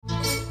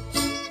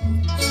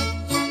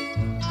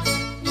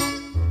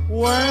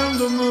When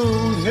the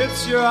moon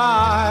hits your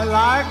eye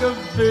like a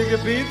big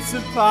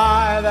pizza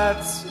pie,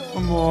 that's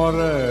amore.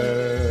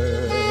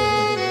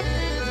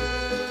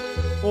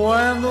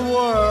 When the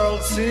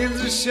world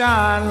seems to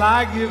shine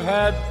like you've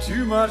had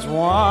too much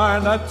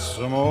wine, that's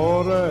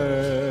amore.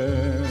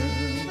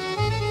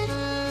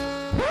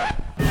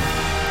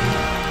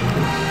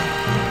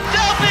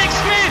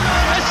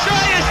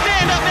 Australia,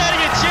 stand up out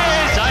of your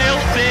chairs. Dale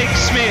Big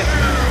Smith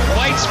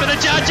waits for the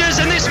judges,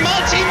 and this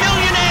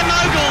multi-millionaire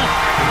mogul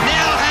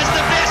now has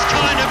the best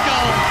kind of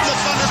goal. The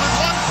Thunderbird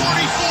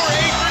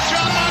 144.8 for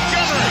John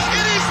Montgomery.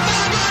 It is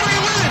Montgomery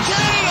wins.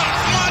 Canada.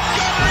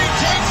 Montgomery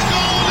takes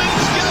gold in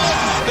skillet.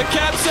 The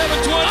Cap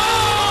 720. Oh!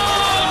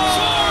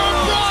 Tora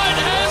Bright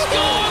has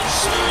gone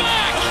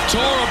smack.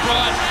 Tora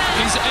Bright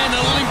is an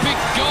Olympic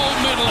gold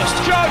medalist.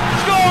 Chuck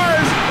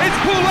scores. It's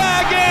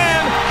Poulet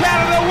again.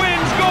 Canada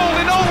wins gold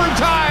in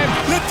overtime.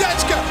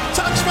 Ledechka,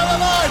 touch for the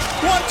line.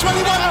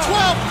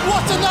 121.12.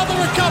 What another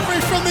recovery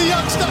from the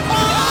youngster.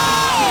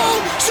 Oh!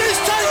 She's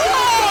taken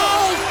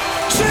gold.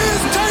 She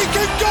has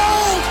taken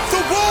gold.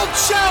 The world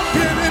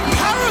champion in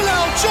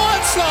parallel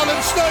giant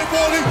slalom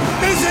snowboarding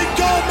is in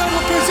gold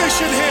medal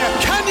position here.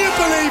 Can you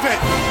believe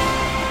it?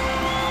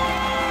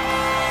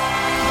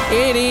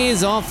 It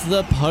is Off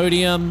the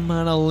Podium,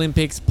 an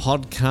Olympics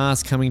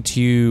podcast coming to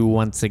you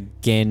once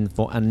again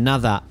for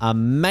another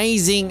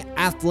amazing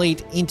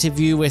athlete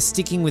interview. We're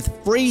sticking with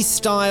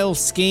freestyle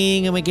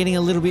skiing and we're getting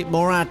a little bit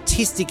more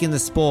artistic in the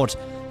sport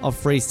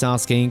of freestyle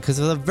skiing because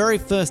for the very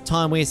first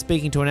time we're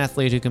speaking to an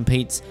athlete who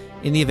competes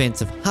in the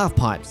events of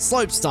halfpipe,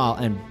 slopestyle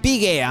and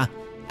big air.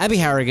 Abi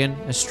Harrigan,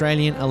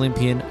 Australian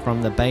Olympian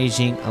from the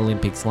Beijing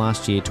Olympics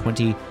last year,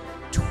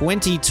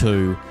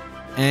 2022.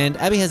 And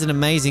Abi has an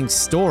amazing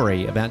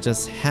story about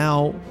just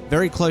how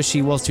very close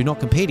she was to not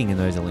competing in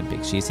those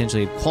Olympics. She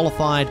essentially had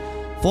qualified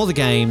for the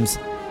Games,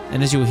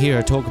 and as you'll hear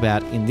her talk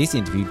about in this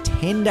interview,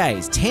 10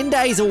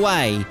 days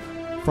away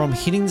from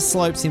hitting the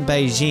slopes in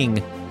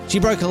Beijing, she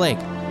broke a leg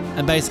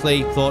and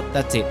basically thought,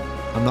 that's it,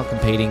 I'm not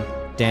competing.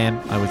 Damn,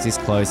 I was this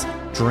close.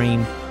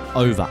 Dream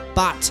over.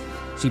 But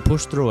she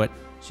pushed through it.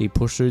 She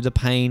pushed through the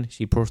pain.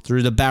 She pushed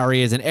through the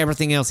barriers and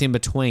everything else in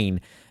between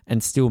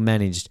and still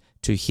managed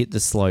to hit the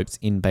slopes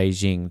in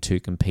Beijing to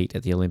compete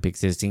at the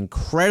Olympics. It's an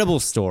incredible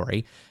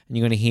story, and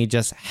you're going to hear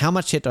just how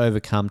much she had to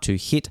overcome to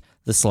hit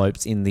the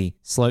slopes in the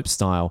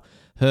slopestyle.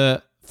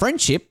 Her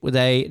friendship with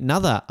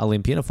another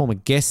Olympian, a former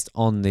guest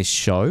on this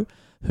show,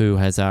 who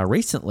has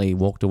recently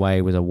walked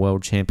away with a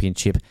World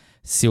Championship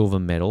silver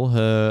medal.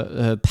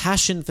 Her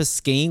passion for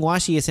skiing, why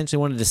she essentially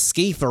wanted to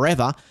ski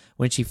forever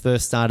when she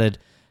first started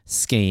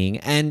skiing,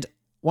 and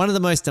one of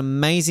the most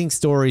amazing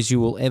stories you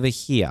will ever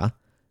hear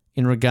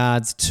in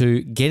regards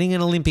to getting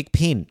an Olympic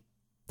pin.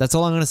 That's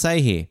all I'm going to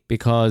say here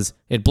because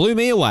it blew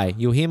me away.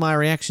 You'll hear my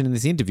reaction in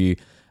this interview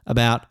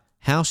about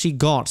how she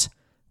got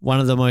one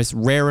of the most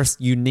rarest,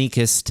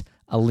 uniquest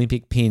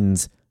Olympic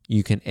pins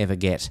you can ever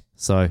get.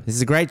 So this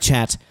is a great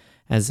chat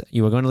as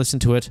you are going to listen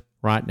to it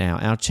right now.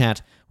 Our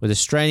chat with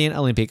Australian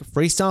Olympic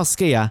freestyle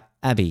skier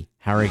Abi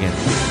Harrigan.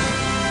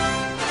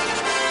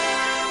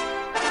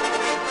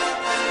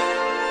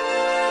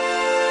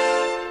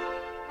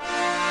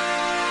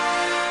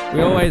 We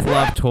always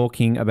love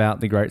talking about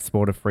the great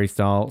sport of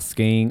freestyle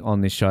skiing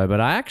on this show, but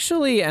I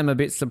actually am a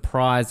bit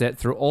surprised that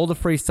through all the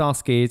freestyle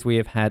skiers we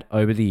have had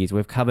over the years,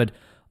 we've covered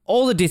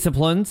all the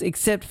disciplines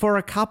except for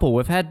a couple.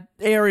 We've had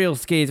aerial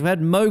skiers, we've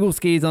had mogul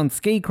skiers on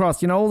ski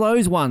cross, all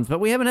those ones, but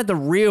we haven't had the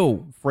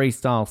real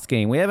freestyle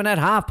skiing. We haven't had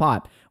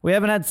halfpipe, we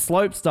haven't had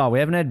slopestyle, we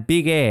haven't had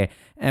big air,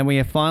 and we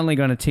are finally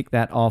going to tick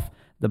that off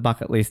the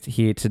bucket list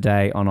here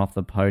today on Off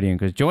the Podium,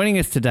 because joining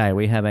us today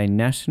we have a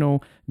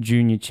national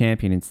junior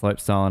champion in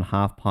slopestyle and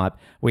halfpipe.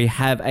 We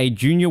have a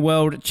junior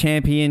world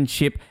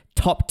championship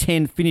top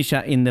 10 finisher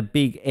in the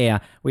big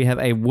air. We have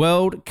a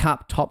World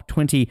Cup top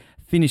 20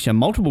 finisher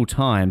multiple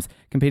times,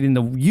 competed in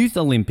the Youth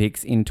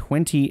Olympics in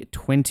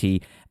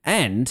 2020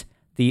 and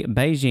the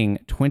Beijing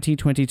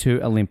 2022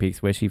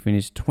 Olympics, where she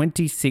finished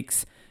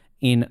 26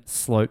 in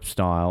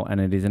slopestyle. And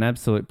it is an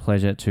absolute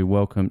pleasure to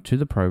welcome to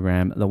the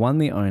program the one,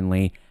 the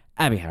only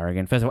Abi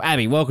Harrigan. First of all,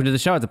 Abi, welcome to the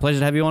show. It's a pleasure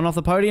to have you on Off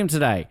the Podium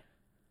today.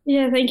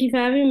 Yeah, thank you for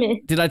having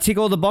me. Did I tick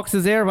all the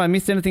boxes there? Have I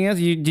missed anything else?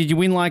 Did you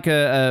win like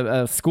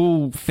a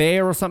school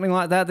fair or something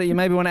like that you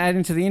maybe want to add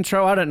into the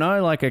intro? I don't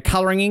know, like a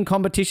colouring in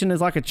competition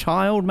as like a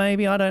child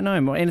maybe? I don't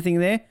know. Anything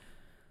there?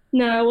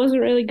 No, I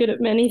wasn't really good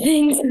at many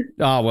things.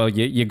 Oh, well,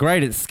 you're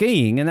great at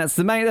skiing, and that's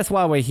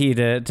why we're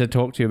here to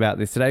talk to you about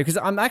this today, because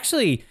I'm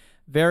actually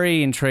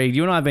very intrigued.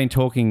 You and I have been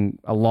talking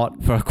a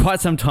lot for quite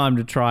some time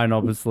to try and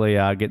obviously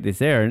get this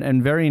there,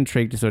 and very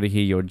intrigued to sort of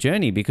hear your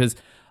journey, because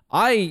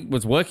I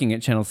was working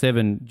at Channel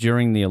 7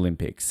 during the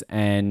Olympics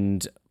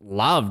and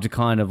loved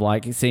kind of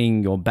like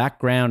seeing your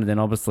background and then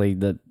obviously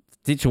the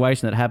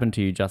situation that happened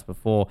to you just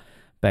before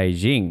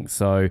Beijing.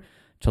 So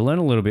to learn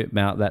a little bit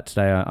about that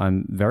today,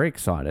 I'm very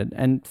excited.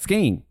 And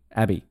skiing,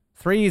 Abi,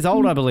 3 years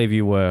old, I believe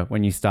you were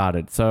when you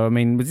started. So, I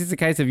mean, was this a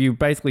case of you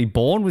basically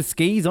born with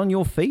skis on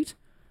your feet?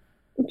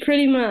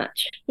 Pretty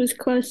much. Was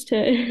close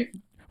to.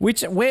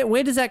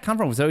 Where does that come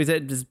from? So is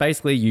it just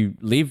basically you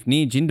live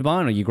near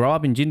Jindabyne or you grow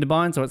up in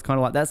Jindabyne, so it's kind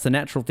of like that's the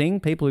natural thing?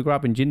 People who grow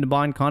up in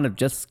Jindabyne kind of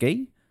just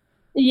ski?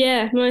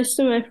 Yeah, most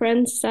of my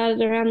friends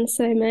started around the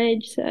same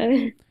age,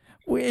 so...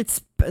 Well,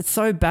 it's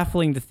so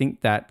baffling to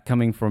think that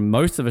coming from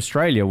most of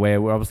Australia,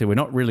 where we're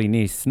not really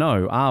near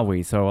snow, are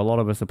we? So a lot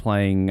of us are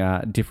playing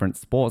different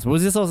sports.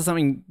 Was this also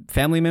something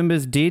family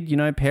members did? You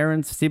know,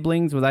 parents,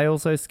 siblings, were they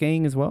also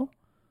skiing as well?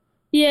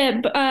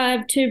 Yeah, I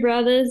have two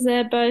brothers.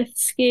 They're both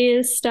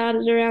skiers,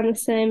 started around the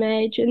same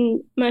age.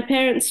 And my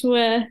parents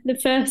were the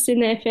first in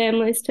their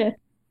families to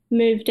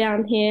move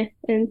down here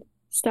and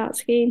start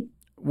skiing.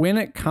 When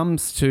it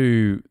comes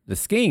to the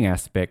skiing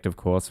aspect, of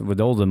course, with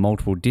all the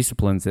multiple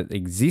disciplines that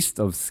exist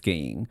of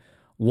skiing,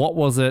 what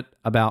was it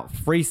about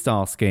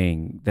freestyle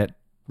skiing that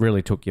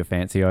really took your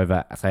fancy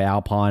over, say,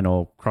 alpine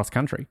or cross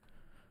country?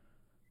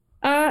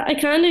 I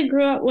kind of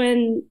grew up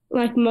when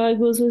like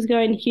moguls was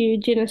going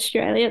huge in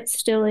Australia. It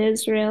still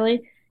is,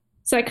 really.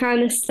 So I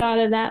kind of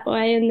started that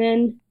way and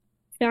then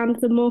found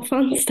the more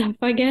fun stuff,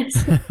 I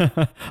guess.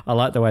 I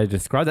like the way you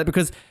describe that,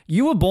 because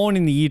you were born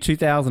in the year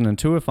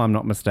 2002, if I'm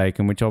not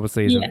mistaken, which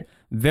obviously is a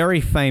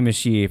very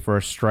famous year for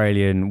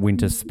Australian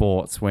winter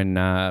sports when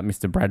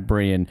Mr.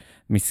 Bradbury and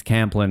Miss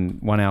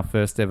Camplin won our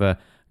first ever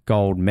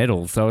gold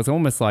medal. So it's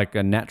almost like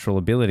a natural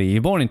ability.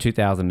 You're born in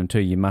 2002,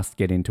 you must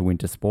get into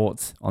winter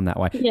sports on that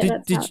way. Yeah,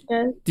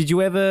 did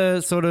you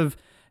ever sort of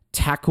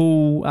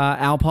tackle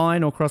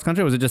alpine or cross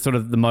country, or was it just sort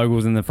of the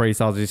moguls and the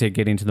freestyles just to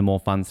get into the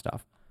more fun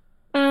stuff?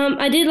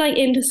 I did like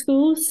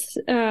inter-schools,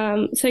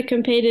 so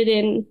competed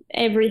in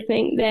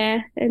everything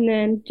there and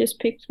then just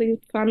picked the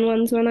fun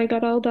ones when I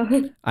got older.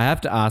 I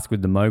have to ask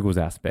with the moguls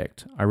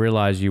aspect, I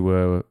realise you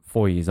were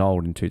 4 years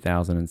old in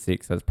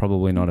 2006. That's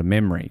probably not a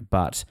memory,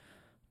 but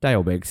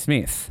Dale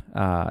Begg-Smith,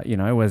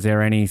 was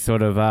there any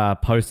sort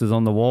of posters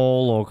on the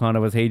wall, or kind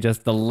of was he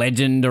just the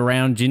legend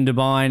around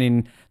Jindabyne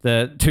in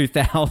the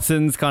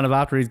 2000s, kind of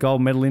after his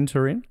gold medal in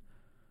Turin?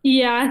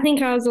 Yeah, I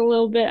think I was a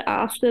little bit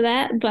after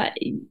that, but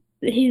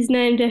his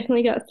name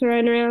definitely got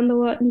thrown around a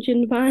lot in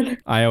Jindabyne.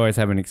 I always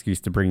have an excuse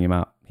to bring him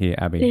up here,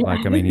 Abby. Yeah.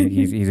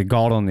 He's a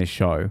god on this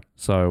show,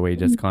 so we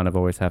just kind of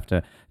always have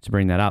to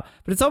bring that up.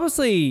 But it's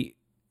obviously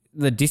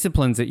the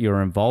disciplines that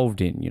you're involved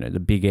in, the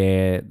big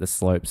air, the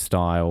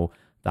slopestyle,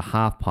 the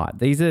halfpipe.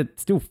 These are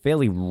still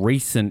fairly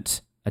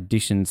recent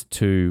additions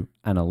to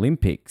an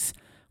Olympics.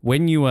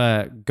 When you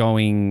were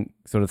going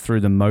sort of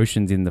through the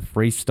motions in the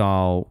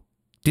freestyle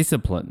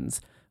disciplines,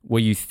 were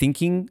you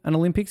thinking an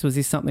Olympics? Was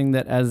this something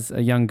that as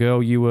a young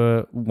girl you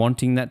were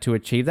wanting that to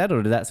achieve that,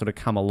 or did that sort of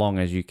come along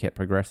as you kept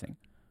progressing?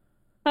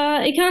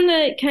 It kind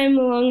of came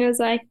along as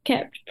I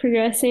kept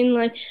progressing.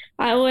 Like,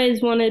 I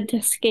always wanted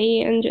to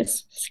ski and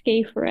just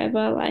ski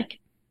forever. Like,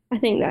 I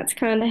think that's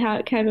kind of how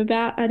it came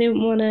about. I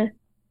didn't want to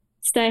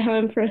stay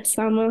home for a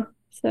summer.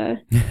 So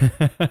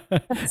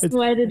that's the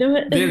way to do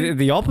it.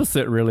 The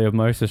opposite, really, of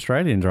most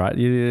Australians, right?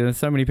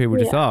 So many people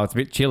just, it's a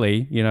bit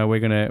chilly. We're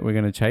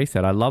gonna chase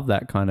that. I love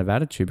that kind of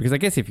attitude, because I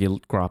guess if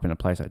you grow up in a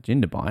place like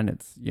Jindabyne,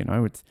 it's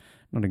it's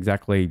not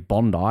exactly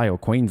Bondi or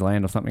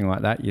Queensland or something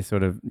like that. You're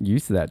sort of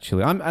used to that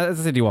chilly. As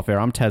I said to you off air,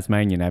 I'm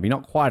Tasmanian, Abby.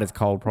 Not quite as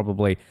cold,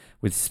 probably,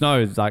 with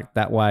snow like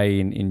that way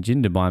in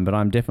Jindabyne, but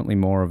I'm definitely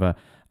more of a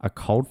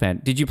cold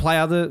fan. Did you play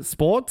other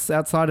sports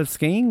outside of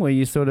skiing? Were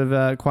you sort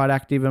of quite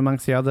active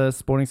amongst the other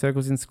sporting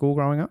circles in school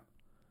growing up?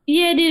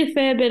 Yeah, I did a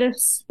fair bit of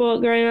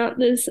sport growing up.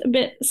 There's a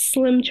bit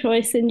slim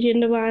choice in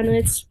Jindabyne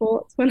with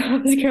sports when I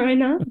was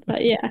growing up,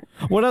 but yeah.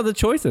 What are the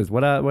choices?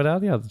 What are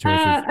the other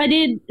choices? I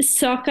did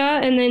soccer,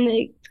 and then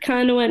it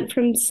kind of went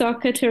from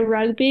soccer to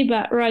rugby,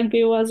 but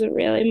rugby wasn't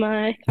really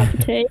my cup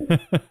of tea.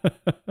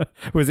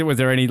 Was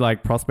there any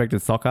like prospect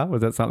of soccer?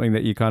 Was that something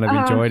that you kind of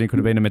enjoyed and could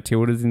have been a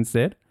Matildas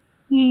instead?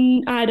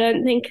 I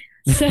don't think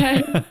so.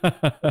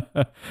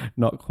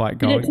 Not quite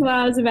going. Did it till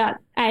I was about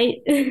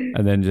 8.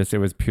 And then it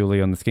was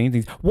purely on the skiing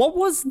things. What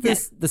was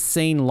the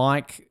scene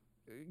like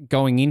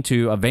going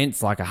into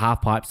events like a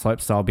half-pipe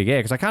slopestyle big air?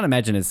 Because I can't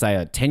imagine as, say,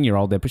 a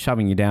 10-year-old, they're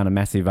shoving you down a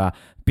massive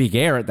big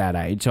air at that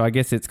age. So I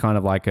guess it's kind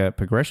of like a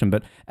progression.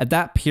 But at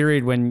that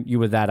period when you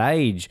were that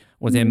age,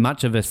 was there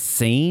much of a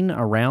scene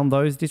around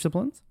those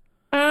disciplines?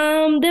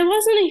 There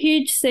wasn't a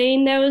huge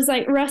scene. There was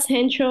like Russ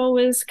Henshaw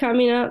was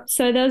coming up,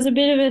 so there was a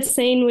bit of a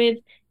scene with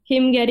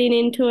him getting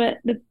into it,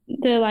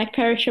 the like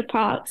Perisher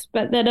Parks,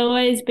 but there'd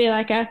always be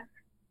like a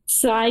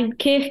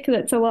sidekick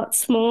that's a lot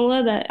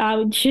smaller that I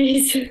would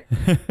choose.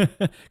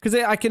 Because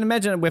I can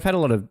imagine we've had a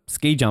lot of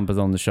ski jumpers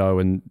on the show,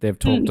 and they've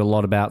talked a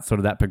lot about sort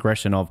of that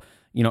progression of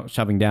you're not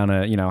shoving down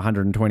a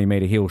 120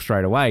 meter hill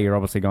straight away. You're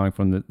obviously going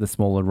from the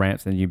smaller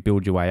ramps and you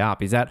build your way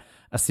up. Is that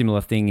a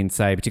similar thing in,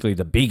 say, particularly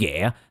the big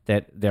air,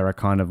 that there are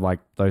kind of like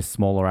those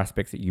smaller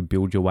aspects that you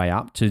build your way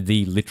up to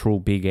the literal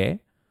big air?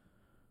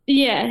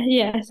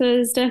 Yeah. So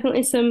there's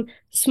definitely some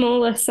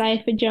smaller,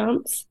 safer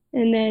jumps,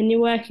 and then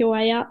you work your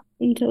way up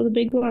until the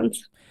big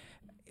ones.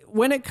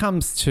 When it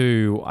comes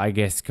to, I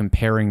guess,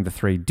 comparing the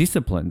three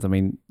disciplines, I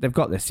mean, they've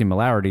got their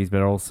similarities,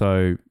 but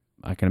also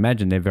I can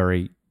imagine they're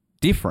very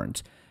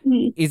different.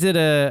 Is it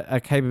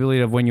a capability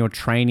of when you're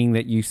training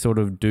that you sort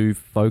of do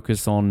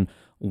focus on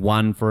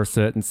one for a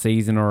certain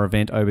season or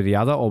event over the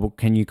other, or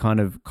can you kind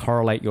of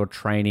correlate your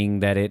training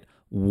that it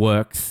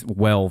works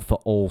well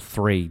for all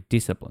three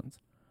disciplines?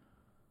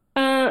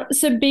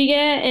 So big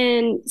air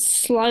and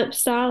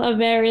slopestyle are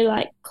very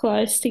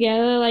close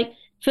together. Like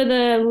for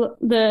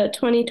the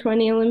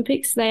 2020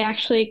 Olympics, they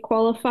actually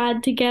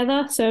qualified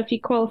together. So if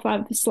you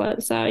qualified for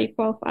slopestyle, you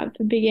qualified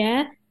for big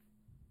air.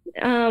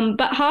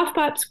 But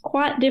halfpipe's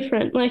quite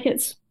different.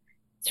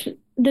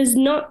 There's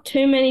not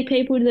too many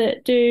people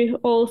that do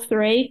all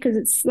three because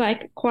it's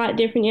quite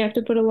different. You have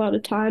to put a lot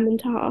of time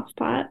into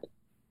halfpipe,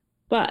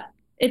 but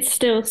it's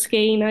still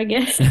skiing, I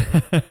guess.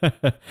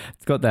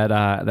 It's got that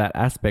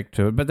aspect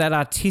to it, but that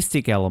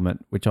artistic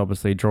element, which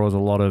obviously draws a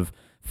lot of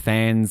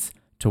fans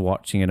to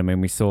watching it. I mean,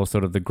 we saw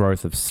sort of the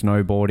growth of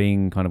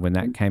snowboarding kind of when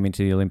that came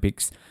into the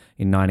Olympics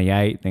in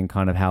 98, then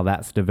kind of how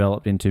that's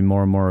developed into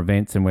more and more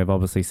events. And we've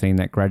obviously seen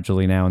that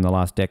gradually now in the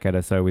last decade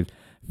or so with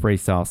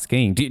freestyle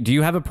skiing. Do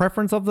you have a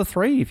preference of the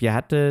three if you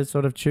had to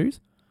sort of choose?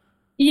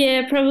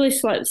 Yeah, probably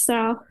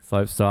slopestyle.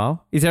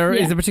 Slopestyle. Is there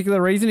a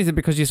particular reason? Is it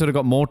because you sort of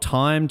got more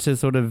time to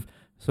sort of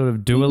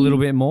do a little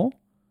bit more?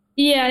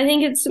 Yeah, I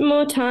think it's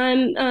more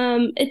time.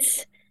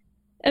 It's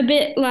a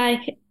bit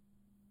like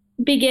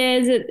big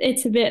airs.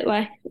 It's a bit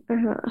like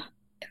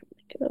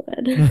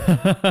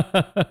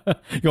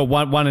you got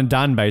one and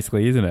done,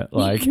 basically, isn't it?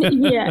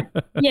 yeah,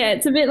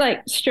 it's a bit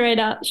like straight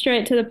up,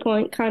 straight to the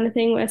point kind of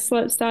thing. Where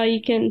slopestyle,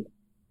 you can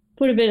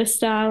put a bit of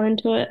style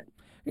into it.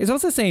 It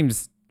also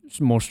seems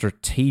more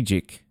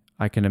strategic,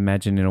 I can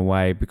imagine, in a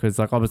way, because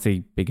obviously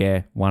big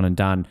air, one and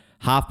done.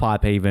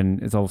 Halfpipe even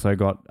has also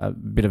got a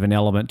bit of an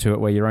element to it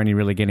where you're only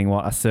really getting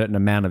a certain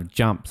amount of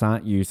jumps,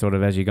 aren't you, sort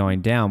of as you're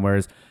going down.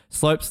 Whereas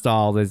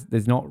slopestyle,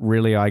 there's not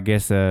really, I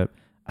guess, a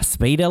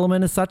speed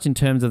element as such in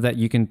terms of that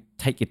you can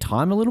take your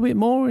time a little bit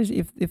more,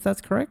 if that's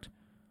correct.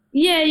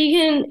 Yeah, you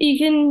can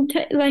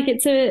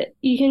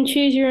you can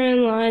choose your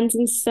own lines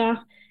and stuff.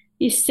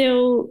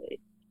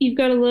 You've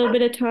got a little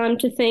bit of time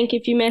to think.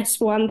 If you mess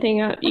one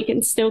thing up, you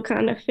can still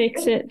kind of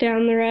fix it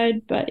down the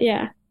road. But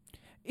yeah.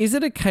 Is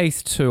it a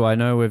case too, I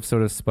know we've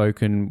sort of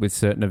spoken with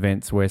certain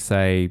events where,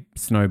 say,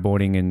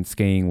 snowboarding and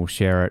skiing will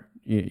share it,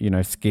 you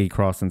know, ski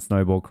cross and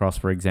snowboard cross,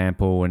 for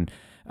example, and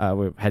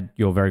we've had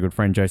your very good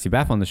friend Josie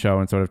Baff on the show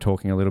and sort of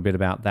talking a little bit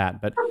about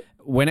that. But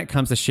when it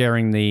comes to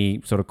sharing the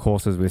sort of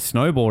courses with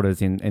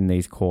snowboarders in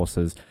these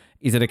courses,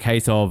 is it a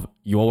case of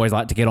you always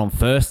like to get on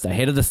first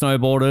ahead of the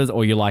snowboarders,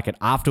 or you like it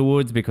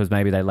afterwards because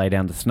maybe they lay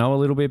down the snow a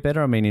little bit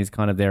better? I mean, is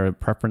kind of there a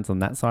preference on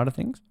that side of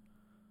things?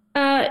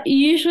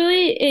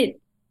 Usually it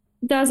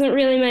doesn't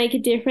really make a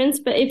difference,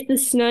 but if the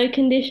snow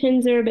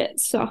conditions are a bit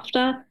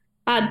softer,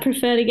 I'd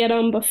prefer to get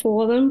on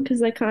before them because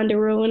they kind of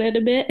ruin it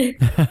a bit.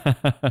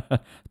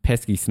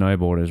 Pesky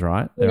snowboarders,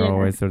 right? They're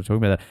always sort of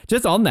talking about that.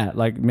 Just on that,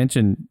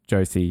 mention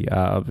Josie,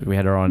 we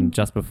had her on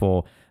just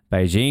before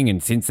Beijing,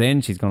 and since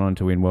then she's gone on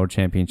to win World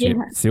Championship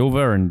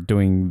silver and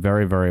doing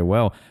very, very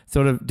well.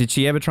 Sort of, did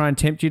she ever try and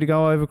tempt you to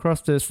go over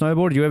across to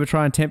snowboard? Did you ever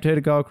try and tempt her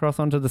to go across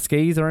onto the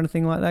skis or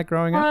anything like that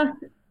growing up?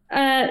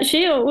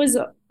 She was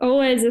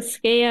always a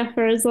skier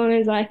for as long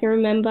as I can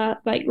remember,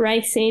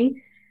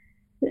 racing.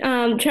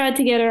 Tried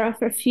to get her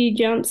off a few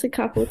jumps a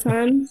couple of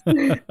times.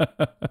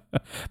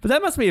 But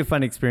that must be a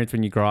fun experience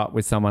when you grow up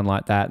with someone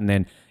like that, and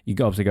then you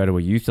obviously go to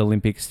a youth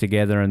Olympics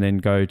together and then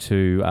go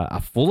to a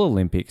full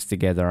Olympics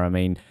together. I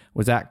mean,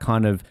 was that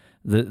kind of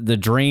the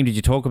dream? Did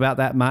you talk about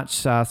that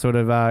much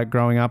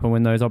growing up, and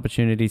when those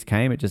opportunities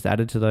came, it just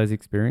added to those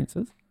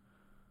experiences?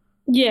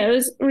 Yeah, it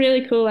was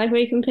really cool.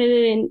 We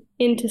competed in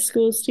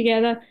inter-schools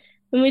together,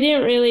 and we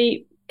didn't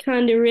really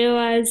kind of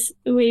realize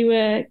we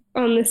were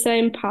on the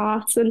same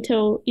paths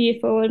until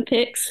Youth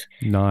Olympics.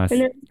 Nice.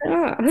 And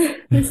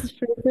then, this is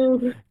pretty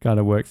cool. Kind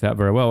of works out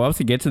very well. I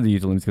obviously get to the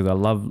Youth Olympics because I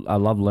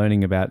love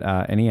learning about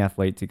any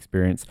athlete's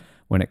experience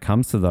when it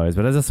comes to those.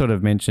 But as I sort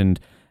of mentioned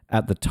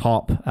at the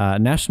top,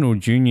 national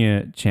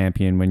junior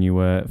champion when you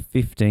were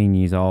 15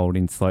 years old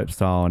in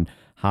slopestyle and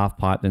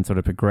halfpipe, then sort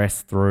of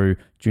progressed through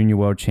junior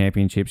world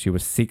championships. You were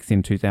 6th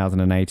in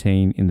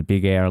 2018 in the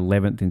big air,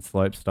 11th in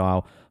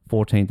slopestyle,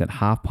 14th at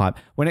halfpipe.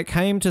 When it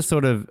came to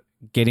sort of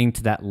getting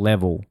to that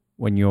level,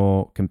 when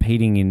you're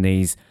competing in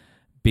these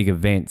big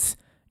events,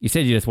 you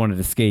said you just wanted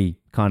to ski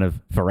kind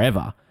of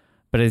forever.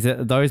 But is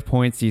it at those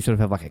points do you sort of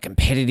have a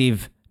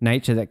competitive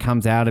nature that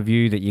comes out of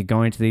you, that you're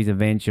going to these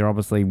events, you're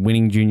obviously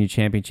winning junior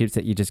championships,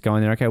 that you're just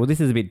going there, okay, well,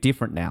 this is a bit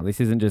different now. This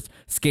isn't just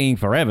skiing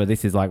forever.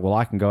 This is I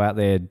can go out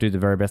there, do the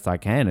very best I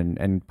can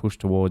and push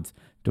towards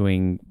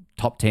doing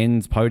top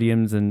 10s,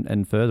 podiums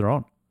and further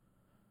on.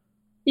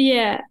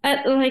 Yeah,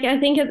 I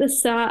think at the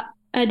start,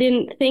 I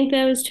didn't think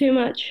there was too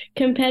much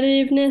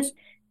competitiveness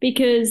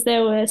because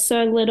there were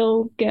so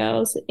little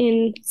girls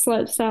in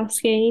slopestyle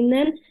skiing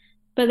then.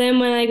 But then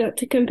when I got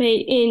to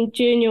compete in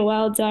junior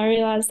worlds, I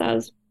realized I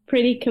was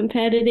pretty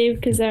competitive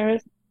because there were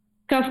a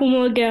couple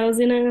more girls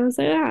in it. And I was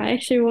like, I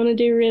actually want to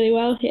do really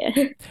well here.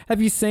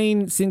 Have you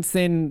seen since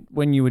then,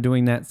 when you were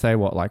doing that, say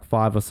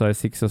 5 or so,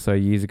 6 or so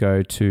years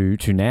ago to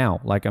now?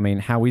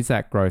 How is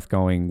that growth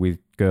going with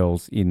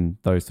girls in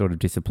those sort of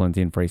disciplines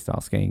in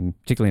freestyle skiing,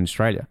 particularly in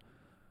Australia?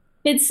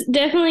 It's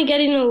definitely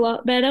getting a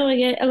lot better.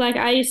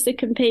 I used to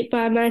compete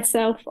by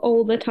myself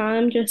all the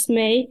time, just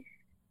me.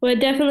 We're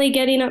definitely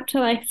getting up to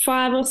like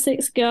 5 or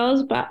 6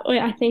 girls, but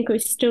I think we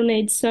still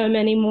need so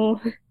many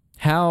more.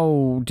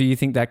 How do you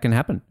think that can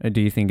happen?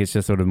 Do you think it's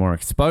just sort of more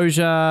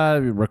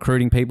exposure,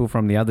 recruiting people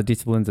from the other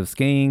disciplines of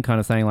skiing, kind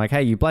of saying like,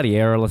 hey, you bloody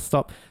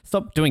aerialists,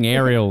 stop doing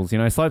aerials,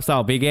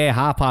 slopestyle, big air,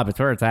 halfpipe, it's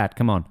where it's at.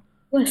 Come on.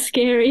 Less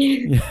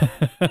scary.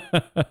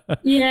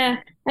 Yeah,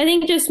 I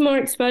think just more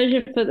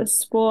exposure for the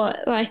sport.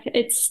 Like,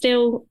 it's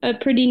still a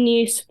pretty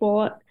new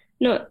sport.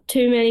 Not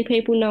too many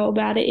people know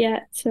about it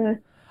yet. So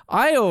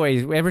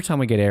every time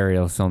we get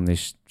aerialists on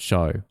this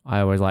show, I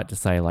always like to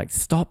say, like,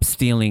 stop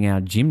stealing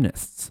our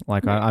gymnasts.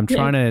 Like, I'm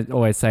trying to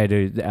always say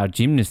to our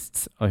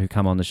gymnasts who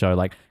come on the show,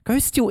 like, go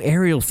steal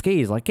aerial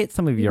skis, like, get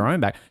some of your own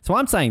back. So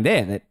I'm saying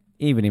there that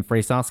even in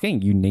freestyle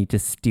skiing, you need to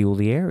steal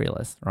the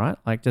aerialist, right?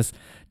 Like, just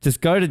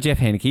go to Jeff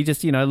Henneke,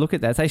 just, look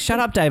at that, say, shut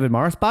up, David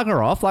Morris,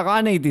 bugger off. Like,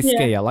 I need this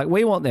skier. Like,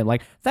 we want them.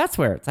 Like, that's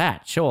where it's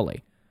at,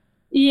 surely.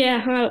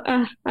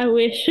 Yeah, I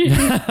wish. You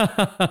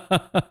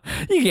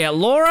get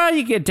Laura,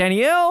 you get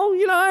Danielle,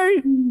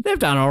 they've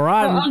done all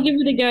right. I'll give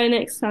it a go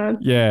next time.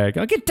 Yeah,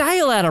 go get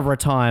Dale out of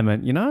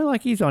retirement,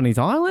 like he's on his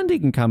island. He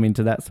can come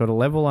into that sort of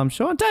level, I'm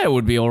sure. Dale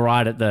would be all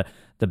right at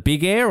the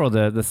big air or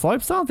the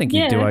slopestyle. I think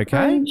he'd do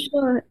okay.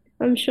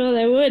 I'm sure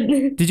they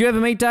would. Did you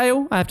ever meet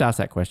Dale? I have to ask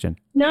that question.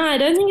 No, I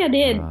don't think I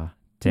did.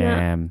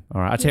 Damn. No.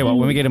 All right, I'll tell you what,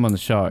 when we get him on the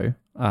show,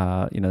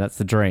 that's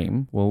the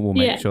dream. We'll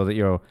make sure that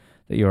you're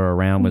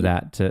around with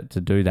that to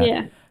do that.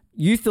 Yeah.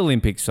 Youth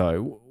Olympics,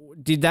 though,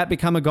 did that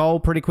become a goal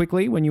pretty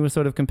quickly when you were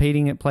sort of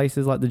competing at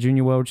places like the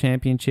Junior World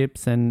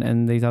Championships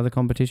and these other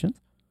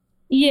competitions?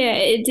 Yeah,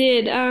 it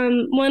did.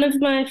 One of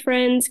my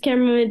friends,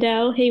 Cameron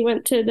Liddell, he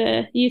went to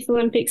the Youth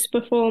Olympics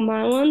before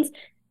my ones.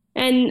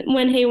 And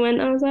when he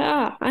went, I was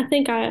like, I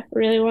think I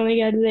really want to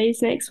go to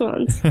these next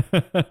ones.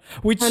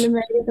 Which kind of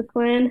made it the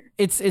plan.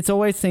 It's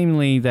always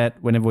seemingly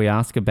that whenever we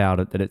ask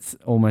about it, that it's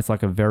almost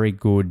like a very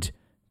good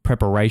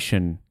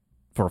preparation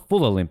for a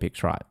full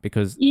Olympics, right?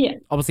 Because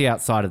obviously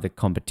outside of the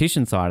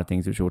competition side of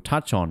things, which we'll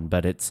touch on,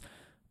 but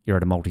you're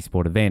at a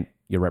multi-sport event,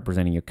 you're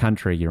representing your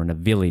country, you're in a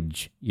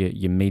village,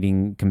 you're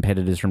meeting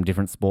competitors from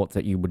different sports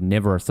that you would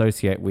never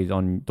associate with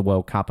on the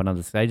World Cup and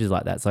other stages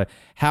like that. So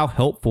how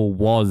helpful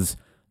was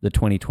the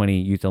 2020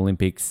 Youth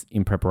Olympics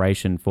in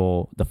preparation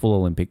for the full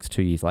Olympics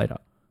 2 years later?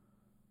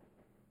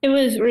 It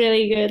was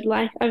really good.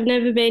 Like, I've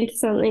never been to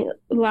something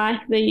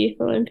like the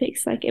Youth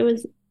Olympics. Like, it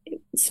was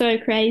so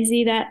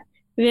crazy. That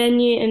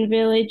venue and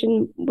village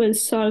and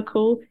was so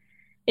cool.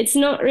 It's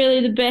not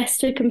really the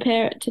best to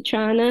compare it to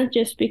China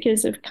just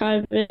because of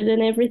COVID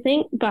and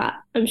everything, but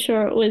I'm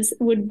sure it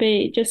would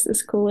be just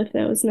as cool if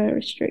there was no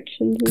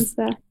restrictions and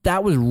stuff.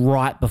 That was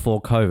right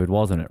before COVID,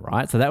 wasn't it,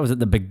 right? So that was at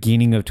the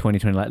beginning of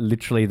 2020, like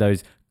literally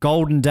those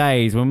golden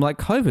days when we're like,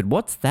 COVID,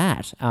 what's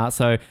that?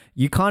 So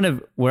you kind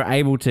of were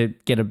able to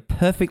get a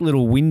perfect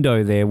little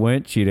window there,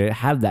 weren't you, to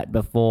have that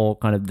before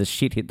kind of the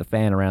shit hit the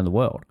fan around the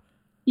world?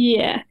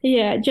 Yeah.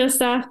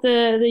 Just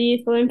after the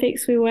Youth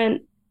Olympics, we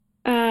went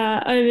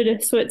over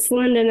to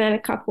Switzerland, and then a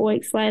couple of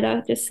weeks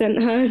later, just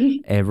sent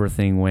home.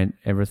 Everything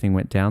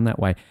went down that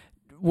way.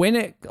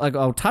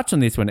 I'll touch on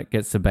this when it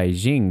gets to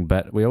Beijing,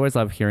 but we always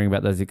love hearing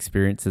about those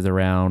experiences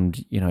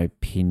around,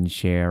 pin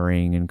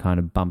sharing and kind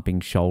of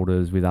bumping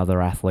shoulders with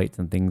other athletes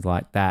and things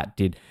like that.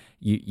 Did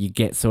you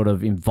get sort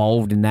of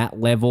involved in that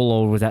level,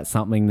 or was that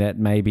something that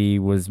maybe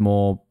was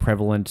more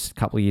prevalent a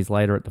couple of years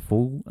later at the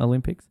full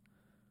Olympics?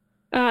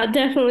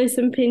 Definitely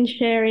some pin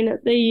sharing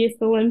at the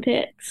Youth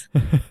Olympics.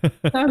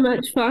 So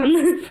much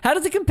fun. How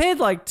does it compare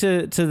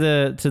to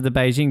the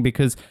Beijing?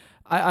 Because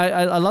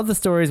I love the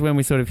stories when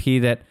we sort of hear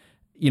that,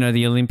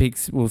 the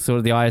Olympics will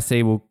the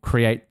IOC will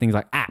create things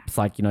like apps,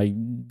 like,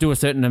 do a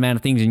certain amount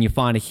of things and you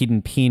find a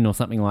hidden pin or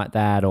something like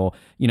that. Or,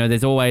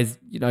 there's always,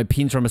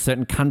 pins from a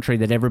certain country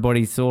that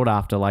everybody's sought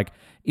after. Like,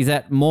 is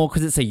that more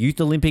because it's a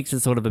Youth Olympics,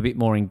 is sort of a bit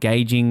more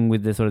engaging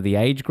with the sort of the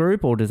age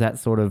group, or does that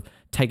sort of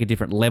take a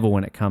different level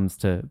when it comes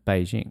to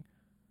Beijing?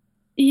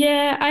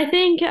 Yeah, I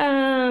think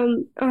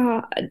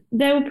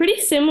they were pretty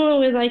similar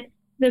with like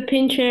the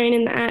pin sharing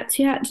and the apps.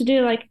 You had to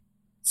do like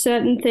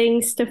certain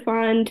things to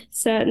find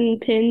certain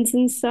pins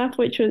and stuff,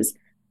 which was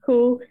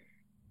cool.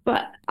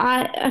 But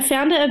I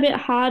found it a bit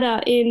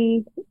harder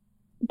in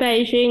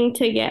Beijing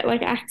to get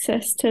like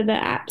access to the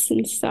apps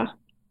and stuff.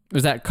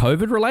 Was that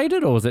COVID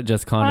related, or was it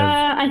just kind of?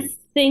 I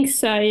think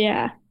so,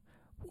 yeah.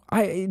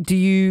 Do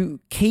you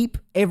keep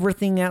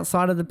everything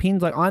outside of the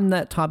pins? Like, I'm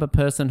that type of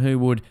person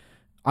who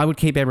I would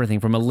keep everything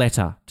from a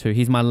letter to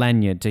here's my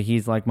lanyard to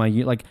here's like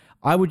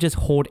I would just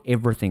hoard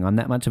everything. I'm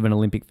that much of an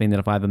Olympic fan that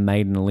if I ever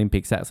made an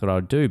Olympics, that's what I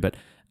would do. But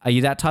are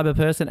you that type of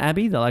person,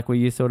 Abby? That like where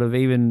you sort of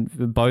even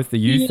both the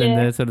youth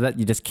and the sort of that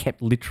you just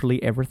kept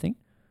literally everything?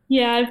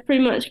 Yeah, I've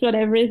pretty much got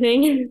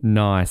everything.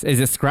 Nice. Is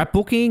it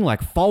scrapbooking,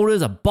 like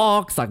folders, a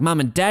box, like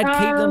mum and dad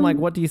keep them? Like,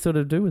 what do you sort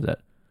of do with it?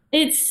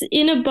 It's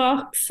in a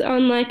box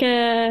on like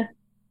a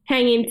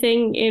hanging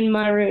thing in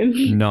my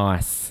room.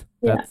 Nice.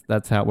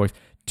 That's how it works.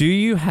 Do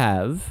you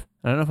have,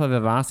 I don't know if I've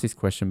ever asked this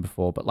question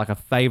before, but like a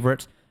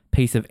favorite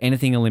piece of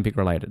anything Olympic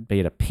related, be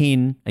it a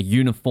pin, a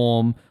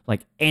uniform,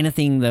 like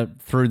anything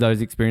that through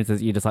those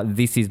experiences you're just like,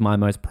 this is my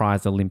most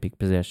prized Olympic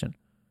possession?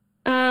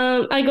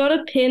 I got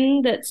a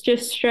pin that's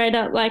just straight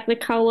up like the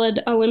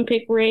coloured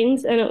Olympic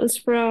rings, and it was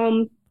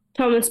from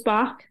Thomas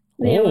Bach.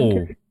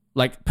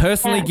 Like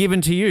personally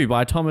given to you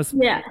by Thomas?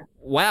 Yeah.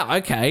 Wow,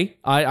 okay.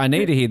 I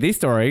need to hear this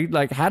story.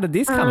 Like, how did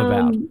this come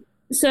about?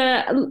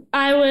 So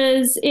I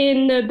was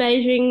in the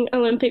Beijing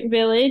Olympic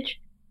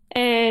Village,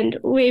 and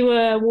we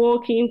were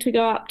walking to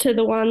go up to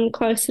the one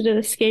closer to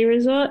the ski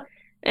resort,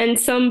 and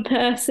some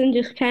person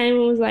just came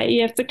and was like,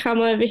 you have to come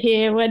over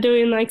here. We're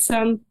doing like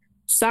some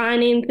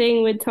signing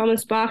thing with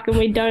Thomas Bach, and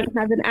we don't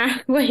have an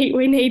athlete.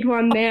 We need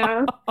one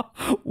now.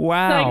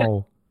 Wow. So I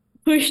got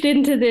pushed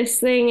into this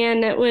thing,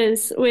 and it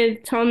was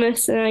with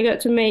Thomas, and I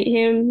got to meet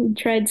him,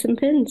 trade some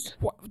pins.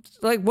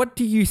 What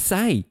do you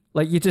say?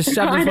 Like, you just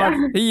shove his like,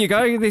 here you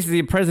go, this is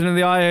the president of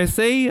the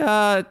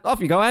IOC.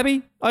 Off you go,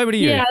 Abby. Over to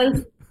you. Yeah, it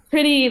was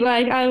pretty,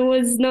 like, I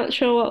was not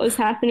sure what was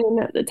happening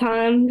at the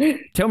time.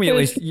 Tell me at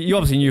least, you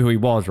obviously knew who he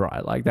was,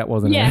 right? Like, that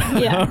wasn't...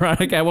 Yeah.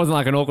 Right, okay, it wasn't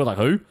like an awkward, like,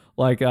 who?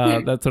 Like,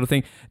 that sort of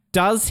thing.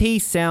 Does he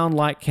sound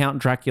like Count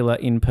Dracula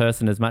in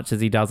person as much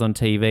as he does on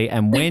TV?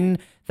 And when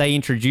they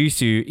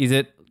introduce you, is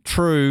it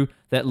true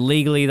that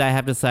legally they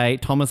have to say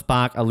Thomas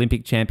Bach,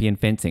 Olympic champion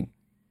fencing?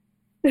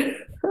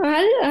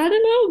 I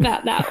don't know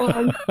about that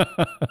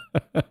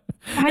one.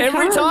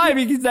 Every time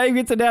he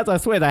gets announced, I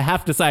swear they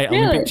have to say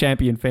Olympic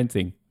champion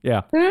fencing.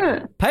 Yeah.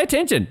 Pay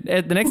attention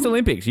at the next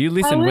Olympics. You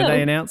listen when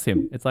they announce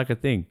him. It's like a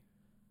thing.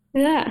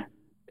 Yeah.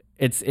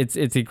 It's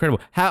incredible.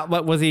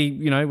 What was he?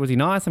 Was he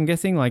nice? I'm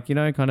guessing, like,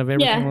 kind of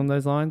everything along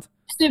those lines.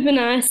 Super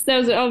nice. There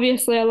was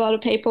obviously a lot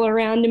of people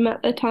around him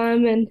at the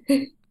time, and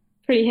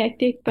pretty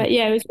hectic, but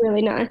yeah, it was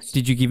really nice.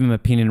 Did you give him a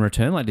pin in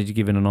return? Like, did you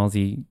give him an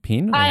Aussie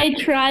pin? Or? I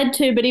tried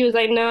to, but he was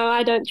like, no,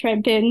 I don't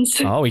trade pins.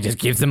 Oh, he just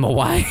gives them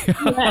away.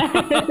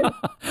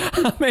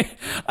 I mean,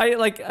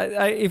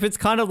 if it's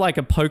kind of like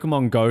a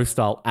Pokemon Go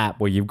style app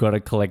where you've got to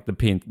collect the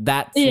pins,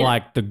 that's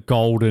like the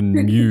golden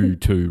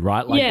Mewtwo,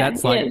 right? Like,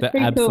 that's like the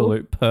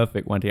absolute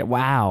perfect one to get.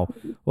 Wow.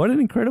 What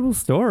an incredible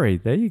story.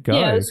 There you go.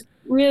 Yeah, it was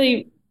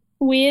really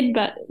weird,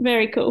 but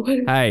very cool.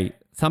 Hey,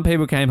 some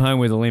people came home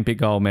with Olympic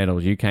gold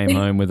medals. You came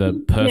home with a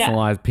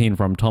personalised pin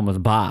from Thomas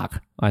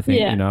Bach, I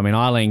think.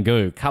 Eileen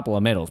Gu, couple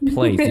of medals,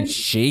 please. Did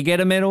she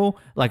get a medal,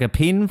 like a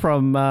pin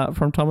from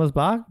Thomas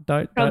Bach?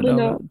 Don't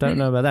know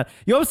about that.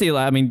 You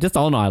obviously, just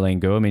on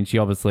Eileen Gu, she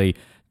obviously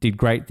did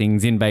great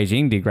things in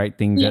Beijing, did great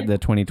things at the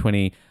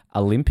 2020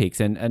 Olympics,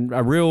 and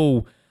a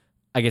real,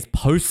 I guess,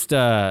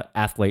 poster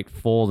athlete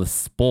for the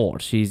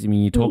sport.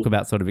 You talk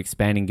about sort of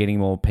expanding, getting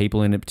more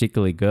people in it,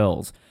 particularly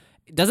girls.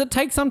 Does it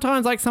take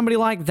sometimes like somebody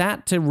like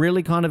that to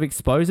really kind of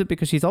expose it?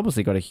 Because she's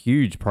obviously got a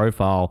huge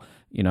profile,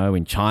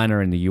 in China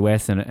and the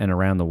US and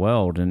around the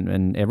world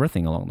and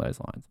everything along those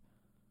lines.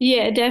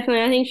 Yeah,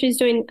 definitely. I think she's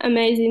doing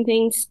amazing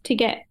things to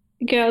get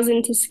girls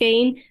into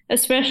skiing,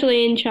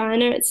 especially in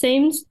China, it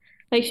seems.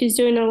 Like, she's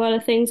doing a lot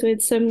of things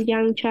with some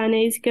young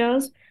Chinese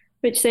girls,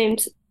 which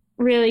seems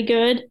really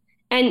good.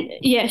 And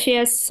yeah, she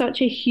has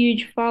such a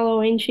huge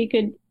following. She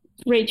could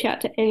reach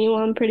out to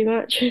anyone pretty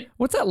much.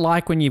 What's that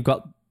like when you've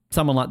got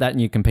someone like that and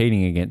you're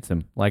competing against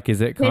them? Like, is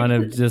it kind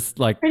of just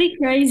like pretty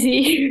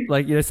crazy?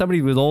 Like,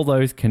 somebody with all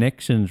those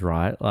connections,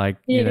 right? Like,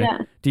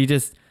 do you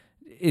just,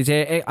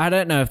 I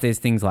don't know if there's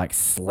things like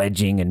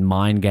sledging and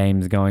mind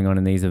games going on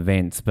in these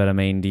events, but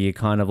do you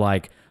kind of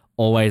like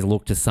always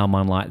look to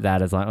someone like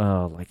that as like,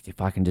 oh, like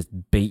if I can just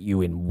beat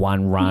you in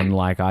one run,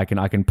 like I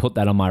can put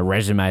that on my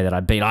resume that I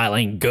beat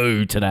Eileen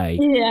Gu today.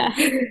 Yeah,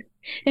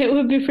 it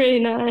would be pretty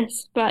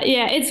nice. But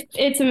yeah,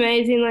 it's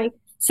amazing. Like,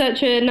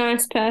 such a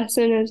nice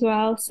person as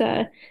well,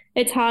 so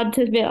it's hard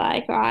to be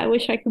like, oh, I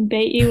wish I could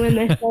beat you when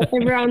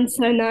everyone's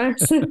so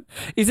nice.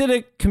 Is it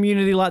a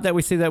community like that?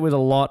 We see that with a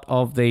lot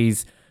of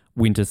these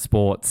winter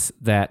sports,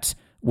 that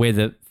where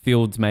the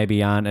fields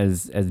maybe aren't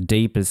as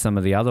deep as some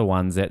of the other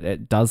ones,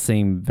 it does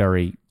seem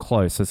very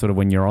close. So sort of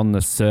when you're on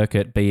the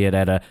circuit, be it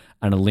at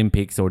an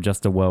Olympics or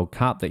just a World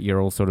Cup, that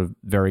you're all sort of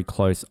very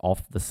close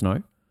off the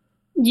snow?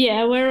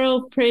 Yeah, we're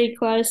all pretty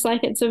close.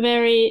 Like, it's a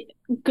very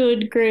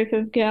good group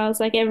of girls.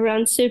 Like,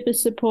 everyone's super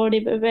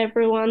supportive of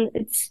everyone.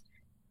 It's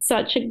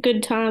such a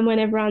good time when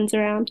everyone's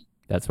around.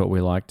 That's what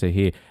we like to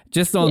hear.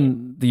 Just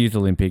on the Youth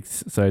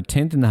Olympics, so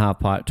 10th in the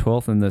halfpipe,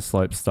 12th in the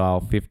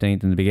slopestyle,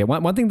 15th in the big air.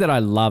 One thing that I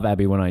love,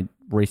 Abby, when I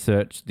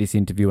research this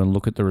interview and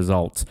look at the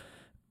results,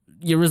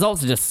 your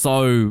results are just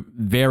so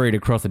varied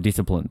across the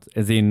disciplines.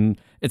 As in,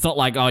 it's not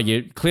like, oh,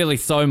 you're clearly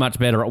so much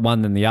better at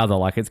one than the other.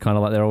 Like, it's kind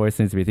of like there always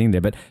seems to be a thing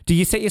there. But do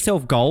you set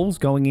yourself goals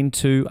going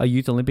into a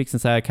Youth Olympics and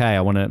say, okay,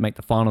 I want to make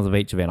the finals of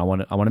each event. I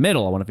want a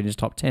medal. I want to finish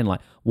top 10. Like,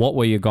 what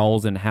were your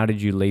goals and how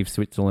did you leave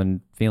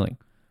Switzerland feeling?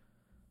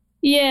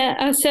 Yeah,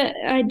 as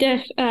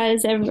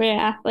every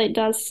athlete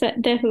does,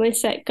 definitely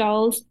set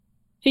goals.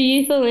 For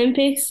Youth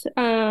Olympics,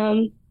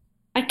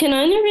 I can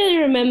only really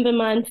remember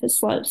mine for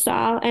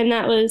slopestyle, and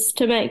that was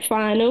to make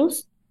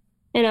finals.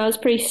 And I was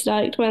pretty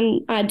stoked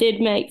when I did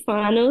make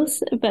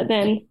finals, but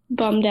then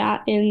bummed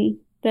out in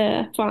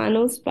the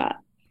finals. But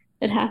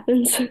it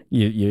happens.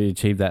 You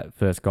achieved that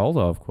first goal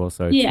though, of course,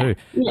 though, too.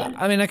 Yeah.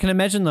 I mean, I can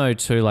imagine though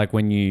too, like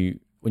when you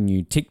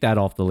tick that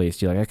off the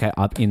list, you're like, okay,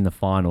 I'm in the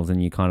finals,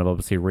 and you kind of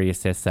obviously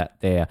reassess that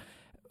there.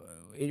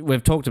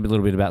 We've talked a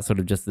little bit about sort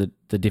of just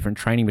the different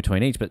training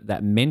between each, but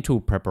that mental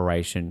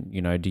preparation,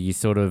 you know, do you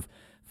sort of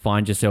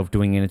find yourself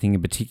doing anything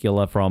in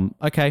particular from,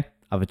 okay,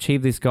 I've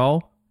achieved this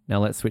goal, now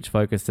let's switch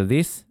focus to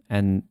this,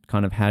 and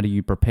kind of how do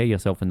you prepare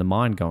yourself in the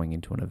mind going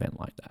into an event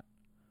like that?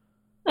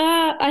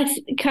 I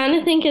kind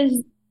of think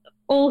as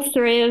all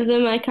three of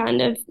them, I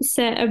kind of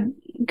set a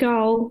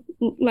goal,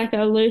 like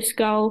a loose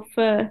goal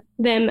for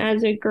them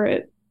as a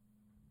group,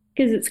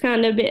 because it's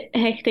kind of a bit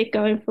hectic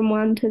going from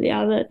one to the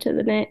other to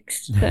the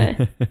next.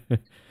 So.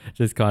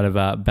 Just kind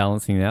of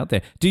balancing it out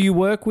there. Do you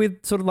work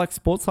with sort of like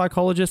sports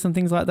psychologists and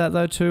things like that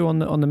though too on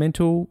the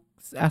mental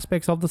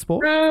aspects of the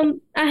sport? I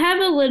have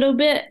a little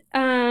bit,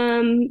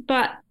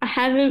 but I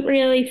haven't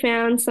really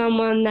found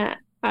someone that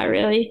I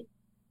really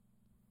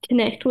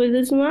connect with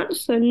as much.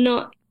 So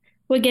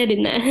we're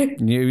getting there.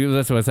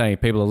 That's what I'm saying.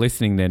 If people are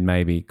listening, then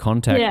maybe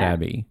contact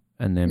Abby,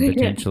 and then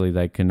potentially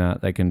they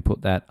can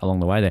put that along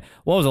the way there.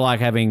 What was it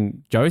like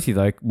having Josie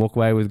though walk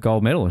away with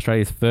gold medal,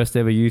 Australia's first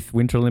ever youth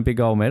Winter Olympic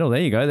gold medal?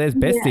 There you go. There's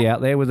Bestie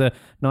out there with a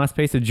nice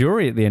piece of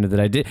jewelry at the end of the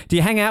day. Do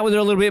you hang out with her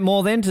a little bit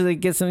more then to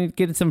get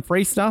some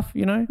free stuff?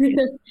 You know.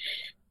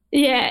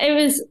 Yeah, it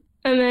was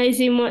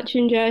amazing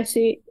watching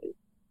Josie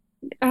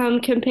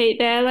compete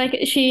there. Like,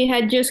 she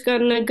had just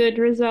gotten a good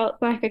result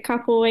like a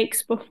couple of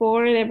weeks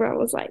before, and everyone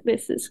was like,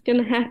 this is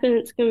gonna happen,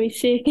 it's gonna be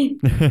sick.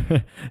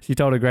 She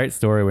told a great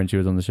story when she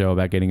was on the show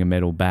about getting a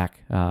medal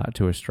back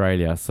to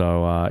Australia.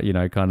 So you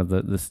know, kind of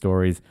the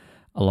stories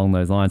along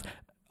those lines.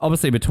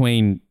 Obviously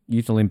between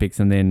Youth Olympics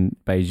and then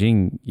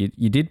Beijing,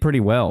 you did pretty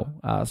well,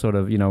 sort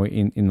of, you know,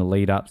 in the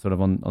lead up, sort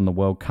of on the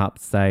World Cup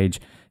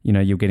stage. You know,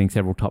 you're getting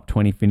several top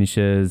 20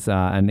 finishes,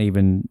 and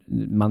even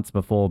months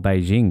before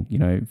Beijing, you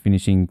know,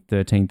 finishing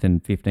 13th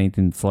and 15th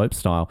in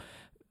slopestyle.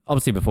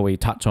 Obviously, before we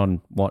touch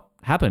on what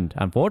happened,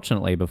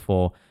 unfortunately,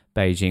 before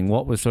Beijing,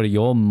 what was sort of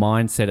your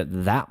mindset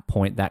at that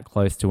point, that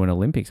close to an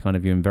Olympics? Kind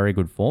of, you're in very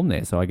good form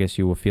there. So I guess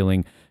you were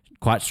feeling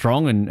quite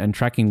strong and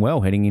tracking well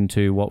heading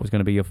into what was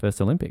going to be your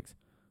first Olympics.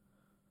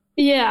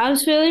 Yeah, I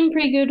was feeling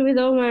pretty good with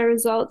all my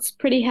results,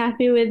 pretty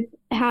happy with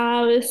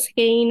how I was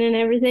skiing and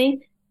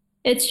everything.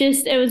 It's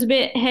just, it was a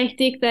bit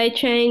hectic. They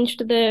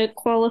changed the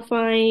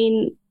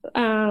qualifying,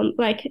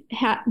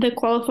 the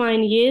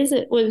qualifying years.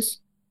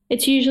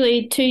 It's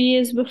usually 2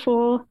 years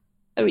before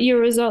your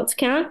results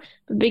count,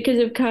 but because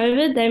of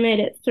COVID, they made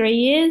it 3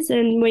 years,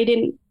 and I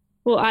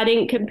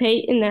didn't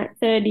compete in that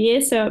third year,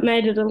 so it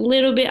made it a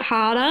little bit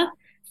harder,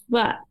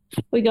 but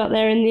we got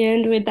there in the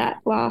end with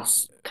that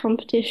last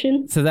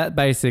competition. So that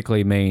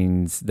basically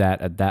means that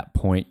at that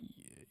point,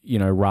 you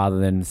know, rather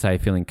than say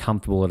feeling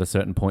comfortable at a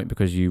certain point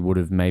because you would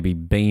have maybe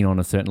been on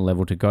a certain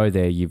level to go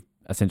there, you've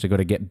essentially got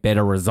to get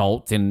better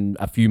results in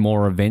a few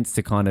more events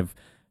to kind of,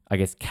 I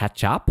guess,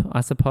 catch up,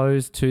 I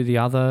suppose, to the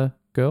other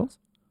girls?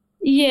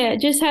 Yeah,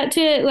 just had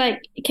to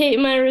like keep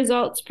my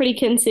results pretty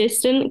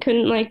consistent.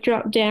 Couldn't like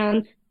drop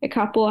down a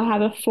couple or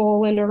have a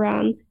fall in a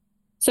run.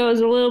 So it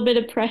was a little bit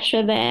of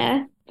pressure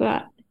there,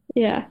 but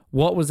yeah.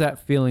 What was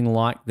that feeling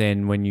like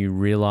then when you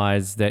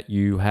realized that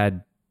you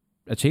had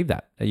achieved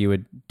that you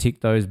had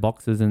ticked those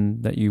boxes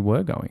and that you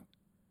were going?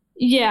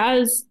 Yeah, I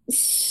was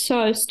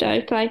so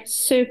stoked, like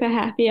super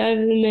happy,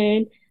 over the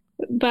moon.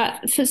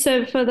 But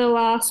for the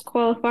last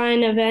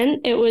qualifying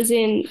event, it was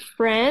in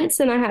France,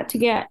 and I had to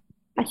get,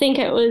 I think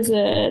it was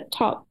a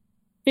top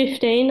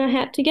 15 I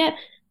had to get,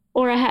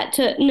 or I had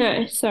to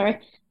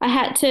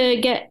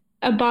get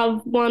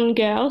above one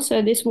girl.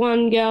 So this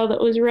one girl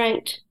that was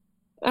ranked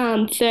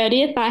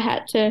 30th, I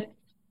had to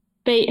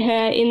beat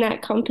her in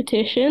that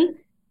competition.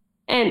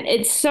 And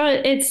it's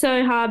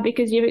so hard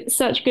because you're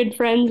such good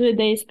friends with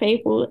these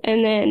people.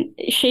 And then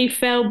she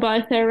fell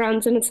both her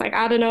runs, and it's like,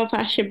 I don't know if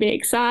I should be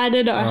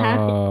excited or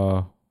happy.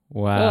 Oh,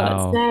 wow.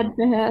 Oh, it's sad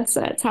for her,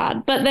 so it's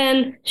hard. But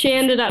then she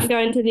ended up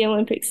going to the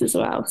Olympics as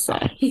well, so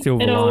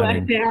it all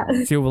worked out.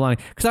 Silver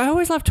lining. Because I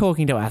always love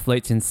talking to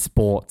athletes in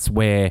sports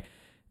where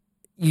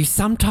you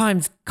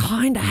sometimes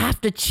kind of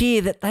have to cheer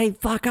that they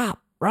fuck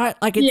up, right?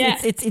 Like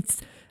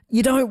it's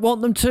you don't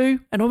want them to,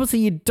 and obviously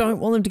you don't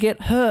want them to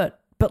get hurt.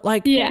 But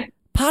like,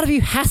 part of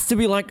you has to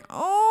be like,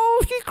 oh,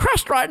 if you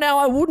crashed right now,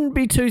 I wouldn't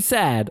be too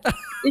sad.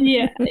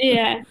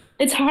 Yeah.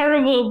 It's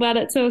horrible, but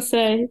it's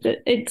also,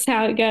 it's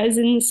how it goes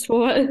in the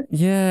sport.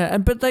 Yeah,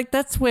 but like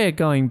that's where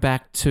going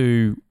back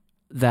to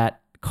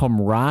that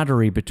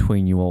camaraderie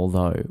between you all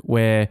though,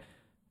 where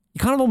you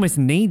kind of almost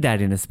need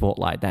that in a sport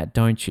like that,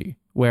 don't you?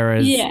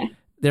 Whereas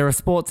there are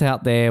sports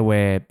out there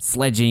where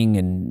sledging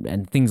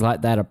and things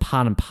like that are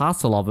part and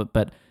parcel of it,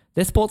 but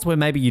there's sports where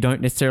maybe you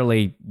don't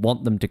necessarily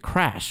want them to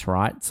crash,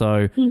 right?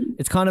 So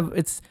it's kind of,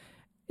 it's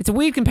a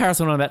weird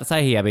comparison what I'm about to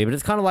say here, Abby, but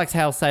it's kind of like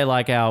how, say,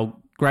 like our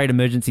great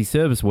emergency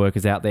service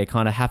workers out there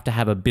kind of have to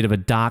have a bit of a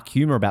dark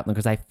humor about them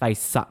because they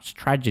face such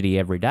tragedy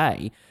every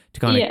day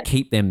to kind of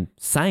keep them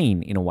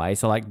sane in a way.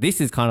 So like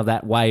this is kind of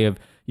that way of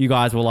you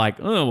guys were like,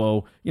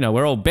 oh, well,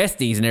 we're all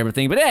besties and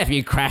everything, but if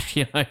you crash,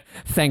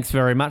 thanks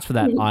very much for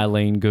that,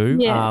 Eileen Gu.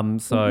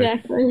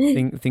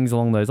 Exactly. Things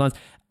along those lines.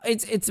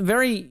 It's a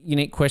very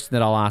unique question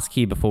that I'll ask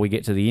here before we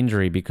get to the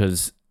injury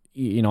because,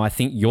 I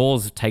think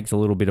yours takes a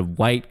little bit of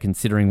weight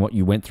considering what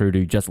you went through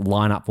to just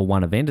line up for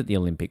one event at the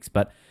Olympics.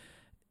 But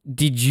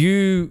did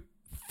you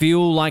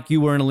feel like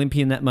you were an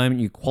Olympian that moment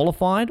you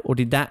qualified, or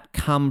did that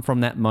come from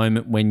that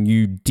moment when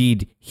you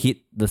did hit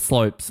the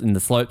slopes in the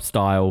slope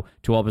style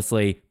to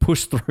obviously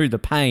push through the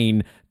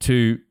pain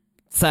to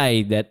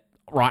say that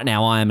right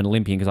now I am an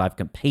Olympian because I've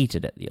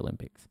competed at the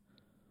Olympics?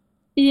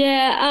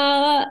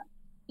 Yeah,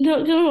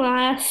 not gonna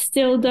lie, I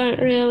still don't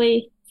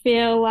really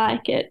feel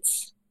like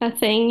it's a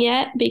thing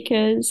yet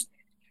because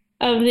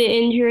of the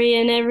injury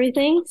and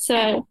everything.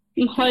 So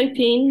I'm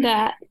hoping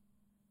that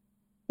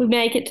we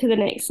make it to the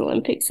next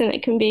Olympics and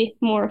it can be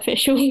more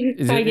official,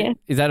 I guess.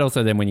 Is that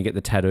also then when you get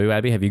the tattoo,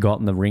 Abby? Have you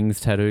gotten the rings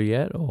tattoo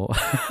yet? Or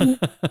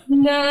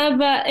No,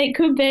 but it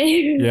could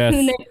be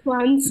the next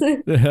ones.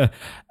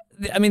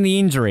 I mean, the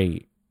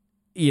injury,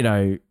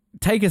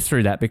 take us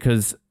through that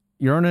because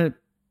you're on a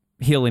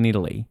hill in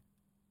Italy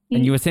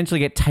and you essentially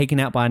get taken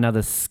out by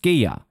another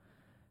skier.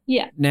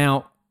 Yeah.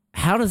 Now,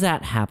 how does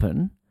that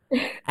happen?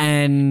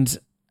 And,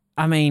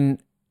 I mean,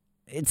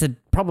 it's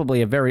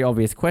probably a very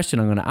obvious question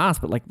I'm going to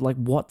ask, but like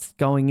what's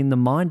going in the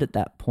mind at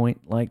that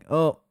point? Like,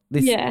 oh,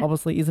 this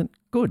obviously isn't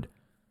good.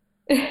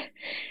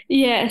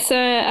 Yeah. So,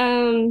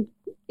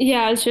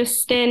 I was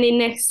just standing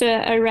next to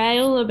a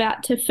rail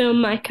about to film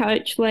my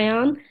coach,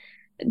 Leon,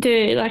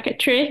 do like a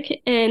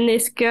trick. And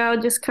this girl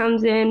just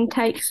comes in,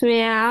 takes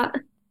me out.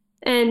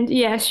 And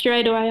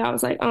straight away I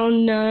was like, oh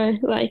no,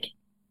 like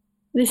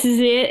this is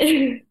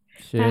it.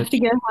 I have to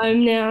go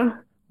home now.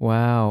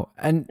 Wow.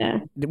 And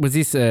was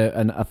this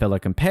a fellow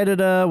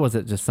competitor? Was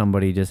it just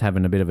somebody just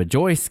having a bit of a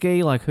joy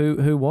ski? Like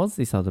who was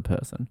this other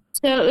person?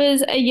 So it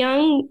was a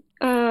young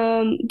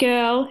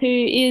girl who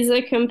is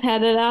a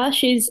competitor.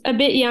 She's a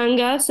bit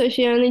younger, so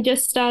she only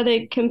just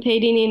started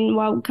competing in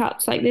World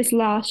Cups like this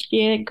last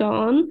year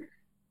gone.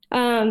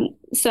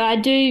 So I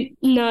do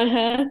know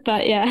her,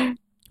 but yeah.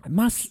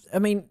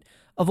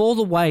 Of all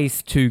the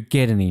ways to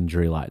get an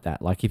injury like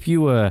that, like if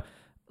you were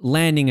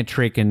landing a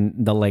trick and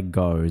the leg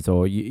goes,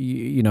 or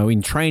you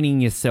in training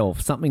yourself,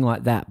 something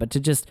like that. But to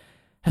just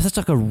have such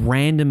like a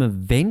random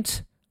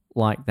event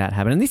like that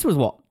happen, and this was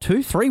what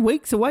 2-3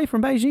 weeks away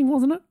from Beijing,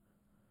 wasn't it?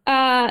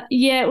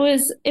 It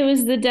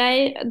was the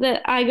day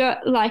that I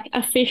got like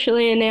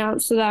officially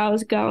announced that I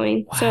was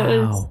going. Wow. So it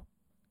was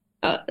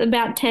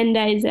about 10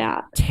 days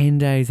out. 10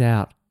 days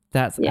out.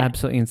 That's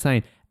absolutely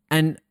insane.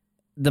 And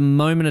the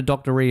moment a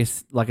doctor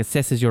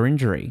assesses your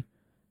injury,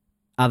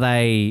 are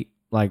they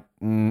like,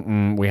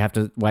 we have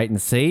to wait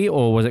and see?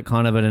 Or was it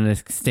kind of at an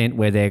extent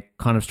where they're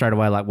kind of straight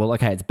away like, well,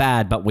 okay, it's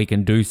bad, but we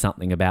can do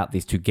something about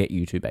this to get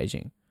you to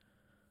Beijing?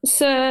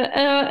 So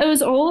it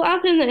was all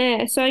up in the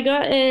air. So I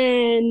got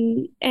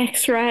an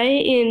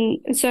X-ray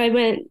so I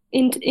went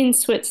in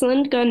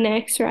Switzerland, got an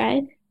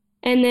X-ray.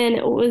 And then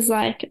it was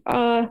like,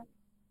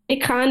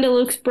 it kind of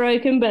looks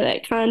broken, but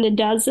it kind of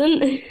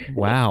doesn't.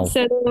 Wow.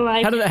 So they were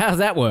like, how does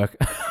that work?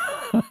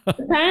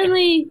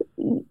 Apparently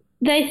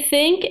they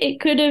think it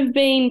could have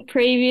been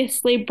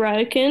previously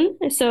broken,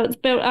 so it's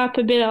built up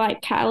a bit of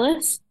like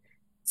callus,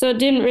 so it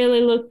didn't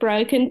really look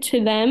broken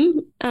to them.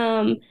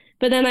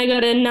 But then I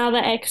got another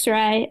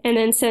X-ray and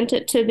then sent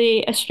it to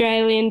the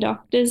Australian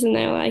doctors, and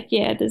they were like,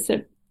 yeah, there's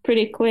a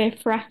pretty clear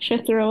fracture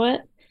through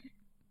it.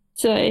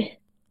 So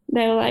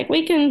they were like,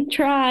 we can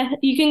try.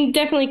 You can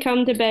definitely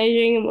come to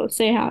Beijing and we'll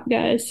see how it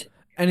goes.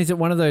 And is it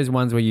one of those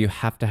ones where you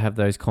have to have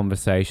those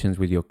conversations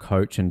with your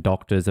coach and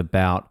doctors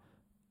about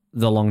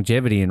the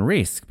longevity and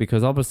risk?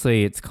 Because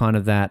obviously it's kind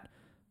of that,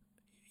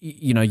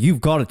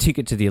 you've got a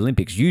ticket to the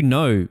Olympics. You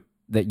know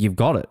that you've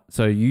got it.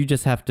 So you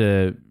just have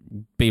to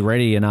be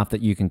ready enough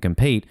that you can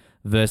compete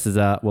versus,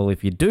 well,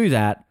 if you do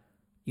that,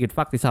 you could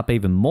fuck this up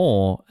even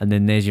more and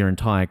then there's your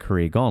entire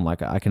career gone.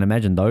 Like I can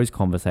imagine those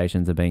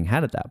conversations are being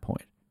had at that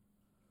point.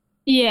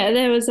 Yeah,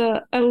 there was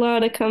a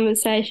lot of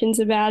conversations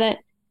about it.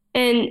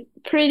 And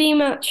pretty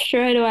much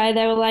straight away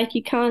they were like,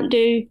 you can't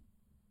do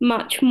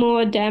much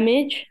more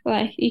damage,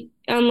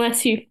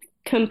 unless you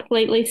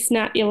completely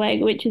snap your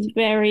leg, which is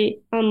very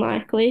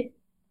unlikely.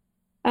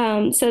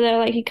 So they're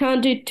like, you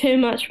can't do too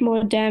much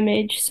more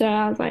damage. So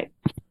I was like,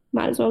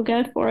 might as well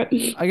go for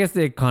it. I guess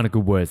they're kind of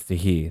good words to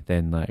hear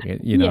then,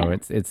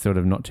 it's sort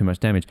of not too much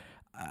damage.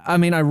 I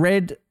mean, I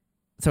read,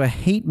 a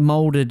heat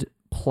molded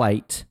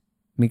plate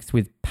mixed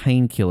with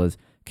painkillers.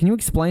 Can you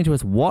explain to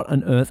us what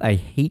on earth a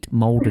heat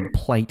molded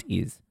plate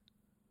is?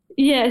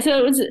 Yeah, so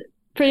it was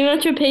pretty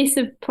much a piece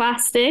of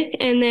plastic,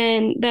 and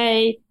then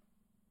they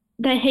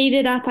heat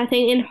it up, I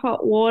think, in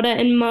hot water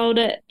and mold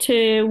it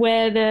to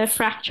where the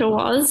fracture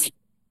was.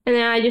 And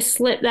then I just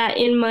slip that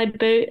in my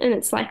boot, and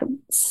it's like a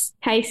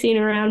casing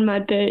around my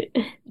boot.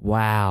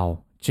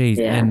 Wow. Jeez.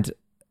 Yeah. And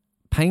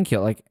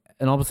painkiller,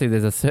 and obviously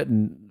there's a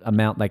certain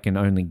amount they can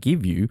only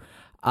give you.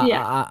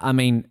 I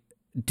mean,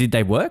 did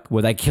they work?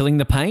 Were they killing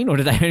the pain, or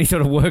did they only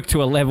sort of work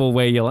to a level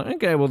where you're like,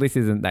 okay, well, this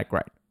isn't that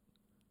great?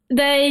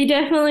 They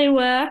definitely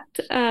worked,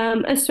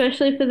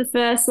 especially for the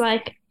first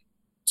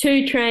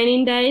 2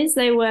 training days.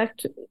 They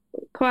worked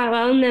quite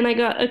well, and then I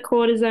got a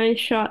cortisone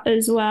shot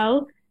as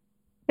well.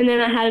 And then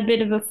I had a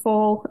bit of a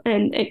fall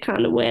and it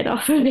kind of weared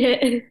off a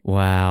bit.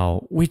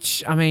 Wow.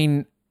 Which, I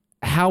mean,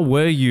 how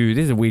were you?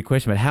 This is a weird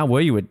question, but how were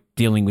you at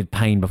dealing with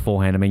pain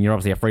beforehand? I mean, you're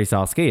obviously a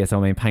freestyle skier, so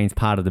I mean, pain's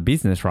part of the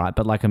business, right?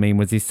 But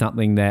was this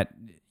something that,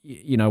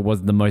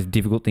 was the most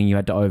difficult thing you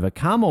had to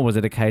overcome, or was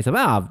it a case of,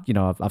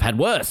 I've had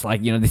worse?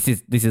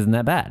 This isn't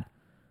that bad?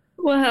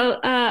 Well,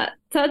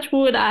 touch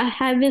wood, I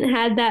haven't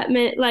had that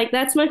many.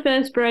 That's my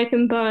first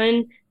broken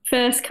bone,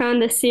 first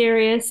kind of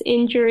serious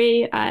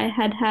injury I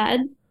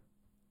had.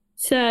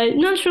 So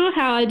not sure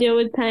how I deal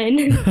with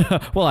pain.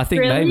 Well, I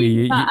think really?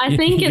 maybe I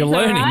think you're it's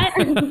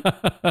learning.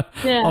 all right.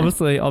 Yeah.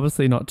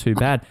 Obviously not too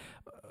bad.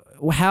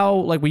 How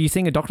were you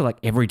seeing a doctor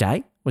every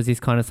day? Was this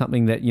kind of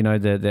something that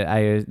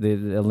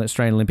the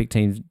Australian Olympic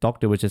team's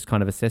doctor was just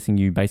kind of assessing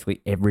you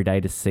basically every day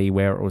to see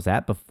where it was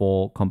at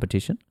before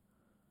competition?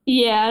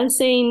 Yeah, I was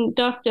seeing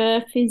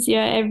doctor,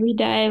 physio every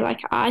day,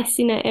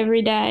 icing it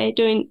every day,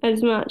 doing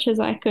as much as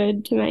I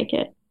could to make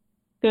it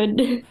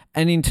good.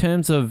 And in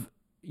terms of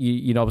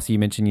you obviously you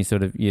mentioned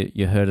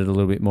you heard it a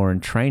little bit more in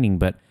training,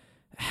 but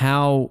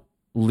how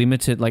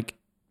limited,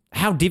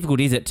 how difficult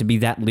is it to be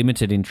that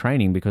limited in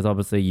training? Because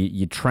obviously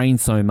you train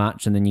so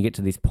much and then you get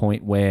to this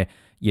point where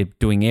you're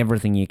doing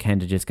everything you can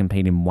to just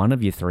compete in one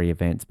of your 3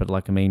 events. But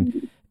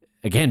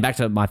again, back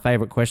to my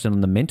favorite question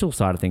on the mental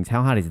side of things,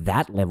 how hard is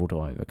that level to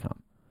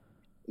overcome?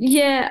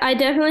 Yeah, I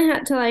definitely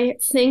had to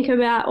think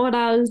about what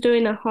I was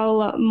doing a whole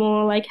lot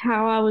more,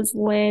 how I was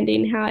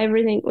landing, how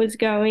everything was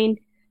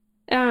going.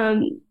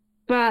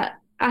 But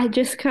I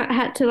just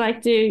had to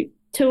do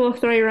 2 or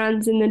 3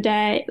 runs in the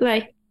day,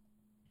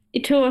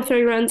 2 or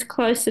 3 runs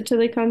closer to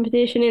the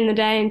competition in the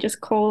day and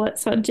just call it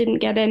so it didn't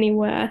get any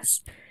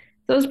worse.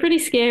 So it was pretty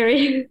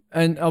scary.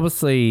 And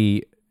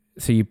obviously,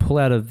 so you pull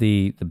out of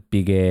the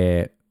big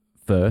air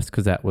first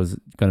because that was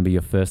going to be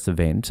your first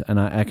event. And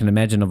I can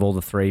imagine of all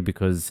the 3,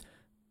 because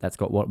that's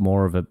got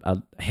more of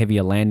a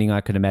heavier landing,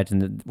 I could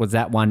imagine. Was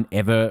that one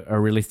ever a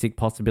realistic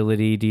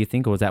possibility, do you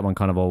think? Or was that one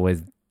kind of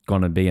always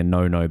going to be a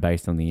no-no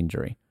based on the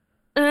injury?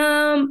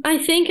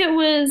 I think it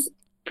was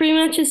pretty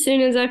much as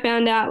soon as I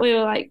found out we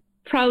were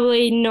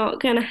probably not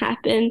going to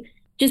happen,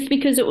 just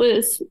because it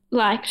was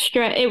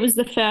straight. It was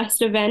the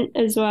first event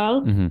as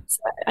well. Mm-hmm.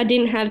 So I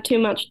didn't have too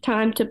much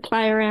time to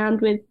play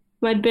around with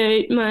my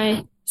boot,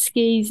 my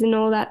skis and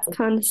all that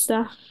kind of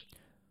stuff.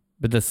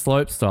 But the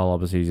slope style,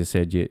 obviously, as you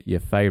said, your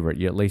favorite.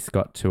 You at least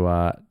got to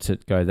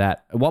go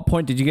that. At what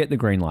point did you get the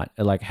green light?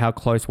 How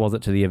close was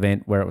it to the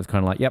event where it was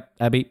kind of yep,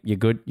 Abby, you're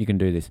good, you can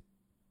do this?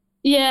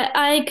 Yeah,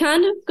 I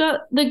kind of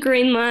got the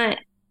green light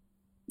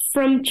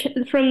from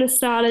the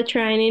start of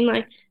training.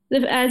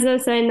 As I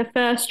was saying, the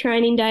first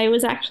training day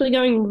was actually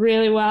going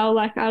really well.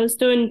 I was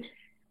doing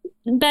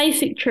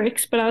basic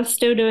tricks, but I was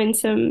still doing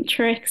some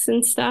tricks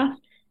and stuff.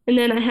 And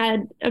then I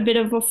had a bit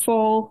of a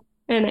fall,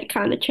 and it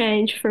kind of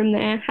changed from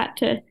there. Had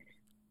to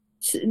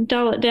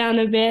dull it down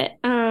a bit.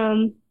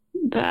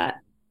 But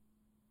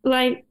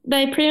they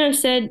pretty much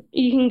said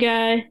you can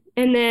go,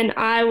 and then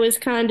I was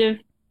kind of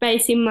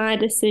basing my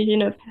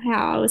decision of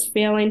how I was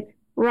feeling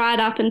right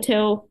up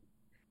until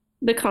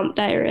the comp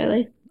day,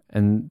 really.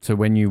 And so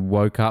when you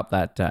woke up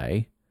that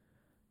day,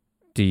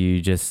 do you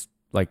just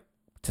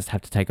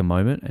have to take a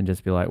moment and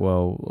just be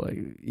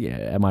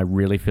am I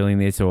really feeling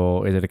this?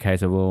 Or is it a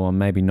case of, well,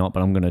 maybe not,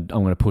 but I'm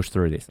gonna push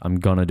through this. I'm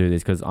gonna do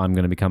this because I'm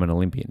gonna become an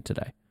Olympian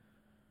today.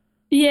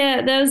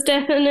 Yeah, there was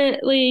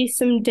definitely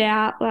some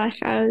doubt. I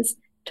was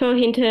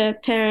talking to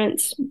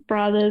parents,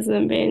 brothers,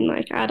 and being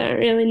I don't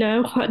really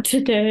know what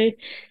to do.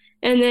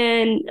 And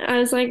then I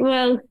was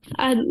well,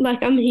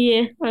 I'm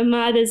here. I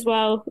might as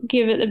well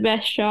give it the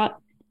best shot.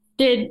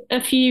 Did a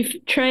few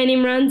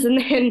training runs, and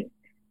then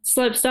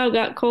slopestyle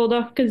got called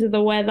off because of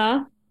the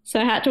weather.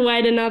 So I had to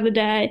wait another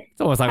day.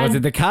 It's almost was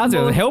it the cards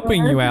that were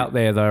helping you out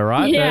there though,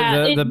 right?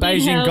 Yeah, the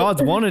Beijing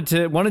gods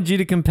wanted you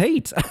to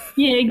compete.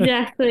 Yeah,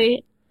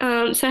 exactly.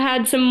 So I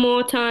had some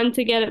more time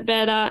to get it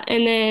better,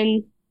 and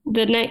then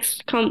the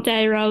next comp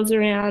day rolls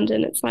around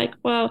and it's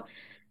well,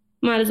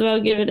 might as well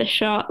give it a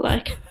shot.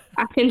 I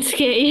can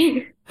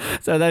ski.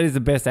 So that is the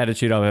best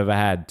attitude I've ever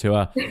had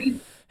to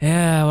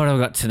yeah, what have I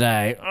got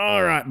today?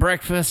 All right,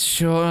 breakfast,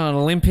 sure,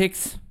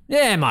 Olympics.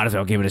 Yeah, might as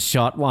well give it a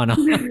shot. Why not?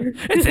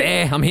 It's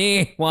there. I'm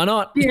here. Why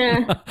not?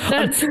 Yeah,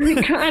 that's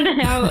kind of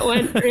how it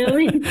went,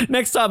 really.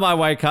 Next time I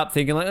wake up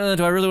thinking, do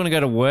I really want to go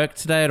to work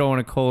today? Or do I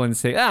want to call and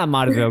say,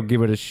 might as well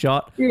give it a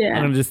shot? Yeah.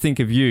 I'm going to just think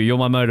of you. You're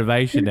my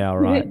motivation now,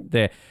 right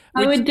there.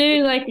 I would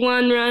do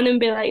one run and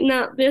be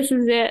no, this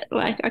is it.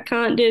 I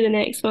can't do the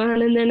next one.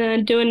 And then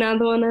I'd do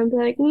another one and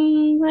I'd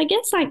be I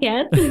guess I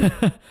can.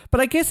 But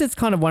I guess it's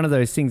kind of one of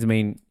those things. I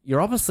mean, you're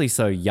obviously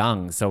so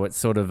young, so it's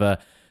sort of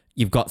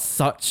you've got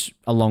such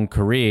a long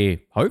career,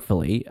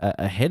 hopefully,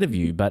 ahead of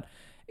you. But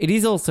it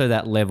is also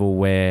that level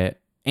where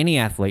any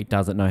athlete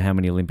doesn't know how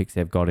many Olympics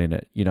they've got in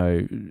it.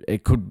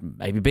 It could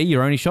maybe be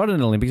your only shot in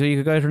the Olympics, or you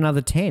could go to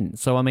another 10.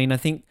 So, I mean, I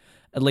think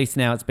at least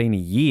now it's been a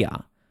year.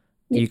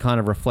 do you kind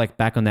of reflect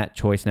back on that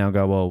choice now and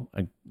go, well,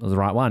 it was the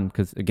right one?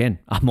 Because, again,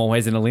 I'm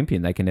always an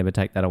Olympian. They can never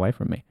take that away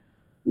from me.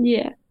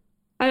 Yeah.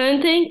 I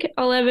don't think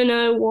I'll ever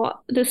know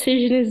what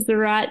decision is the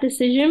right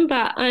decision,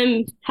 but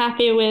I'm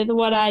happy with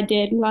what I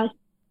did. Like,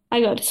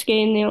 I got to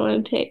ski in the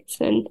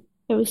Olympics and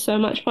it was so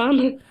much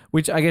fun.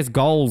 Which I guess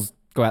goals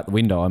go out the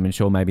window. I mean,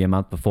 sure, maybe a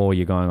month before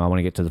you're going, I want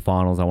to get to the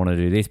finals, I want to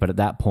do this. But at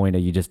that point, are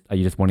you just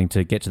wanting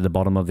to get to the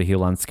bottom of the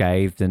hill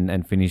unscathed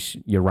and finish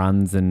your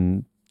runs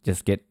and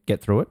just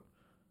get through it?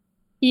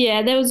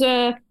 Yeah, there was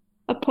a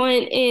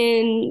point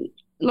in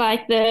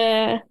like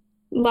the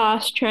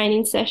last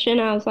training session.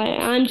 I was like,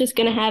 I'm just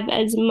going to have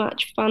as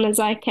much fun as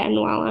I can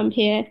while I'm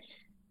here.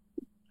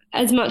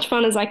 As much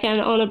fun as I can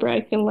on a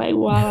broken leg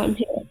while I'm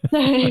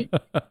here.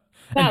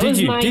 So and did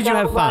you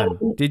have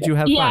fun? Did you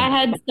have fun? Yeah, I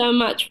had so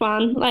much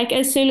fun. Like,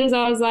 as soon as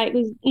I was like,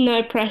 there's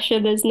no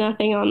pressure, there's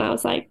nothing on, I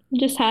was like,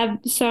 just have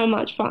so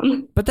much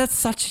fun. But that's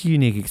such a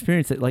unique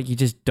experience that, like, you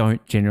just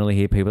don't generally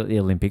hear people at the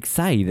Olympics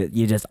say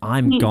that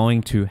I'm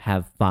going to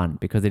have fun,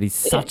 because it is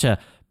such a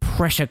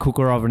pressure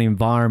cooker of an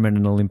environment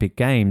in Olympic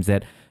Games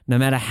that no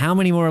matter how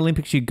many more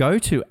Olympics you go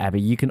to,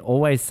 Abby, you can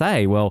always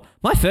say, well,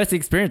 my first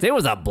experience, it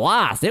was a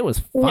blast. It was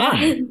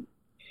fun.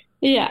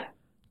 Yeah.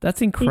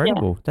 That's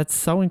incredible. Yeah. That's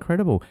so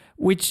incredible.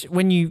 Which,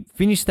 when you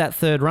finished that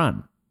third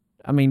run,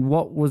 I mean,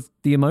 what was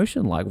the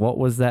emotion like? What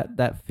was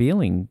that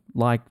feeling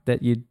like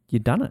that you'd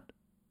done it?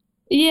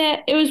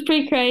 Yeah, it was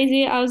pretty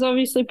crazy. I was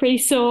obviously pretty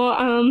sore,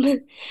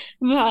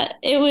 but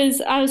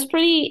I was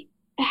pretty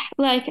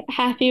like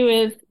happy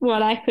with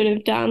what I could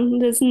have done.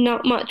 There's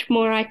not much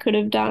more I could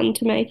have done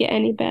to make it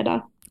any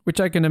better. Which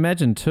I can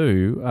imagine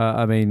too.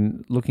 I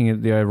mean, looking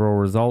at the overall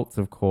results,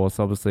 of course,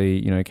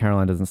 obviously,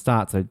 Caroline doesn't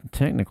start, so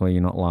technically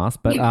you're not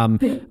last. But,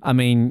 I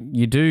mean,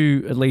 you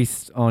do, at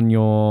least on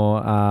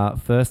your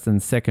first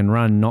and second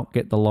run, not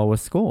get the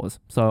lowest scores.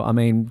 So, I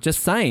mean,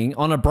 just saying,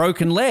 on a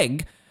broken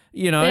leg,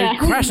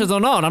 crashes or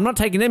not, I'm not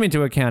taking them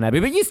into account, Abby,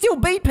 but you still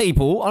beat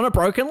people on a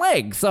broken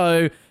leg.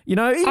 So, in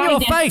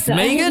your face, so.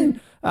 Megan.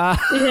 Right?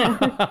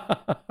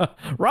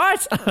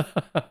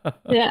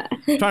 Yeah.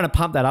 Trying to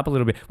pump that up a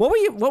little bit. What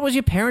was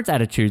your parents'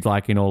 attitude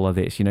like in all of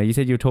this? You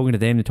said you were talking to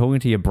them, you're talking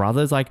to your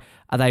brothers. Like,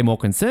 are they more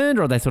concerned,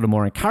 or are they sort of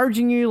more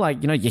encouraging you?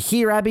 Like, you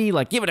hear Abby,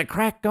 like, give it a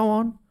crack, go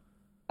on.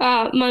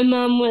 My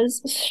mum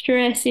was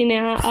stressing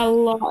out a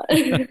lot.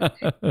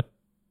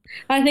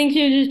 I think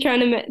she was just trying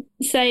to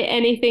say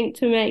anything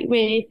to make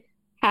me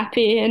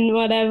happy and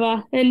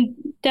whatever. And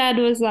Dad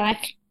was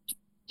like,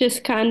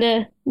 just kind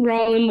of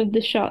rolling with the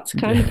shots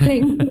kind of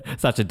thing.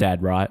 Such a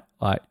dad, right?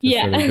 Like,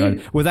 yeah.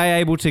 Were they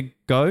able to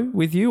go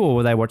with you, or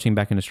were they watching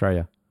back in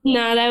Australia?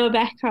 No, they were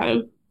back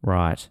home.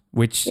 Right.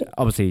 Which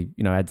obviously,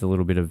 adds a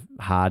little bit of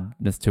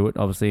hardness to it,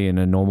 obviously, in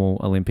a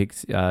normal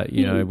Olympics,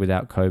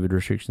 without COVID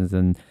restrictions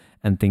and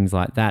things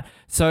like that.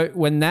 So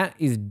when that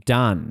is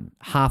done,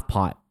 half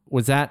pipe,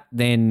 was that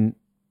then,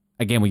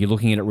 again, were you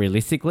looking at it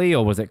realistically,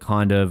 or was it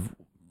kind of,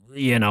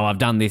 I've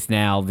done this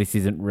now, this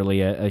isn't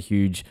really a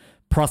huge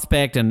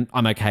prospect and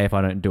I'm okay if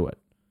I don't do it?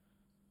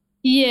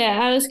 Yeah,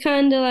 I was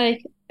kind of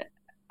like,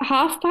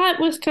 half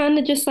pipe was kind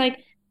of just like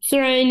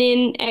thrown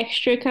in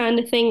extra kind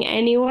of thing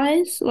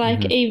anyways,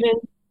 like even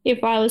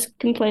if I was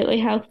completely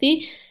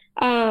healthy.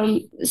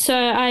 So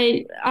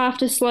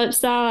after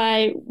slopestyle,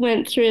 I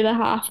went through the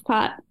half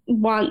pipe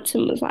once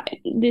and was like,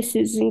 this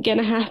isn't going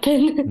to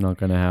happen. Not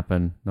going to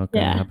happen.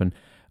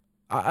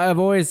 I've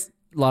always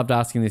loved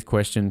asking this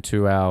question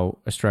to our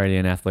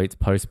Australian athletes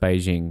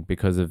post-Beijing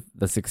because of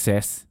the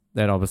success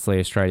that obviously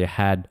Australia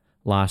had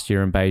last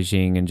year in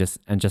Beijing and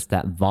just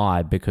that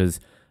vibe, because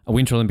a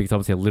Winter Olympics is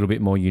obviously a little bit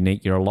more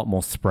unique. You're a lot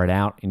more spread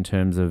out in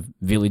terms of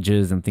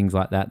villages and things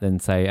like that than,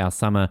 say, our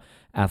summer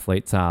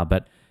athletes are.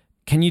 But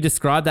can you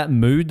describe that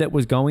mood that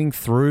was going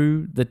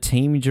through the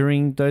team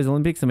during those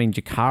Olympics? I mean,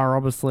 Jakara,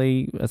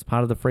 obviously, as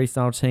part of the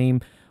freestyle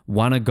team,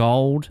 won a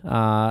gold.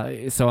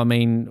 So, I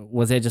mean,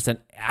 was there just an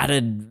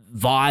added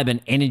vibe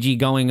and energy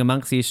going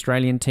amongst the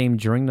Australian team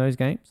during those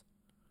games?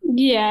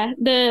 Yeah,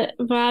 the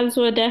vibes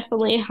were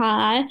definitely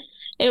high.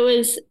 It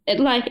was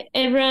like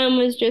everyone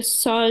was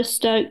just so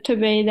stoked to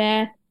be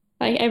there.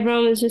 Like,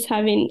 everyone was just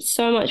having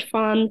so much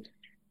fun,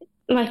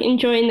 like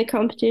enjoying the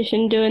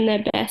competition, doing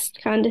their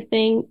best kind of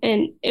thing.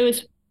 And it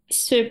was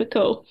super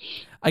cool.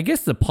 I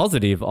guess the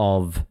positive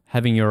of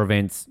having your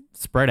events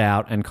spread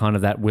out and kind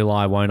of that will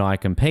I, won't I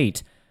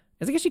compete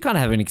is I guess you kind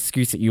of have an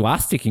excuse that you are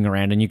sticking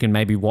around and you can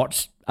maybe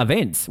watch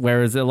events,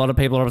 whereas a lot of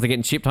people are obviously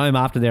getting shipped home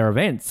after their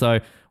events. So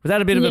was that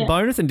a bit of a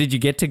bonus? And did you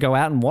get to go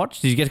out and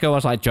watch? Did you get to go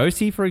watch like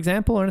Josie, for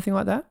example, or anything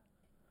like that?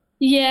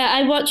 Yeah,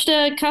 I watched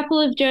a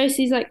couple of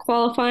Josie's like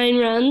qualifying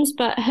runs,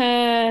 but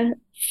her,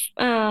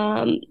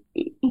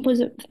 was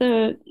it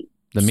the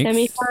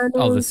semi-finals?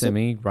 Oh, the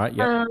semi, right,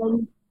 yeah.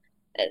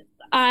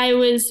 I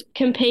was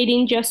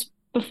competing just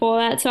before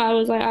that, so I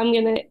was like, I'm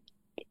going to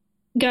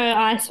go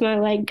ice my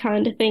leg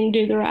kind of thing,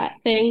 do the right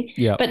thing.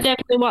 Yeah. But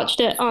definitely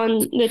watched it on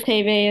the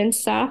TV and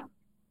stuff.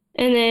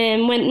 And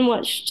then went and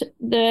watched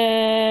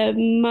the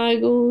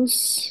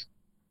moguls.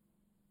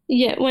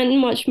 Yeah, went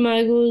and watched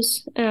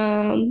moguls,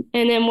 and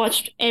then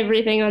watched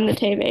everything on the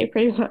TV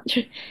pretty much.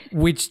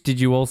 Which did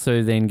you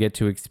also then get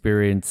to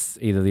experience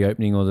either the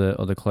opening or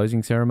the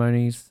closing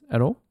ceremonies at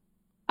all?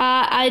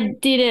 I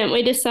didn't.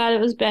 We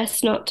decided it was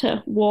best not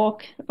to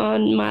walk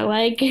on my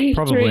leg.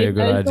 Probably a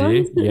good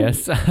idea.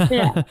 Yes.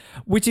 Yeah.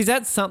 Which is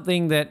that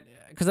something that,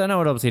 because I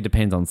know it obviously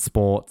depends on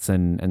sports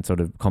and sort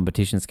of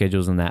competition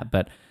schedules and that,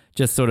 but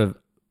just sort of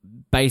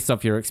based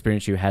off your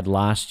experience you had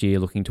last year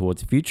looking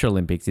towards future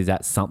Olympics, is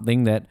that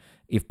something that,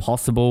 if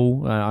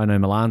possible, I know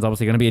Milan's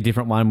obviously going to be a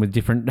different one with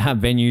different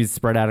venues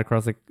spread out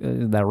across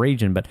that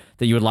region, but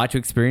that you would like to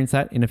experience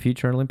that in a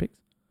future Olympics?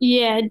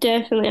 Yeah,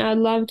 definitely. I'd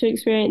love to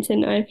experience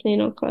an opening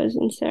or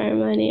closing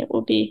ceremony. It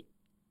will be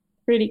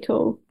pretty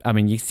cool. I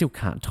mean, you still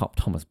can't top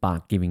Thomas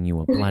Bach giving you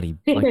a bloody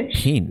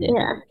pin.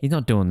 Yeah. He's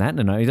not doing that.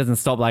 No. He doesn't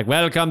stop like,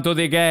 welcome to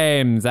the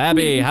games,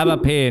 Abby, have a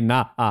pin.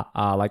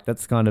 Like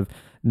that's kind of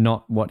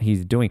not what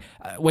he's doing.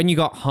 When you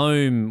got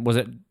home, was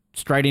it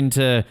straight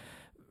into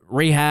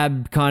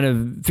rehab, kind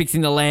of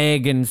fixing the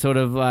leg and sort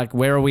of like,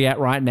 where are we at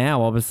right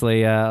now?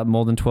 Obviously,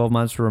 more than 12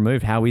 months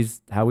removed. How is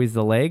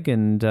the leg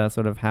and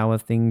sort of how are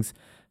things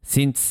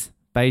since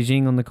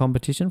Beijing on the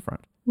competition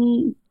front?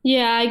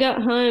 Yeah, I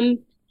got home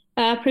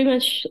pretty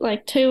much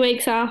like 2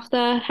 weeks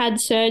after, had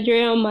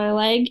surgery on my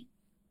leg.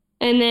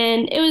 And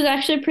then it was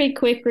actually a pretty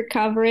quick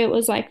recovery. It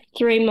was like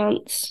 3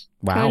 months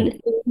kind of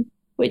thing,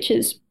 which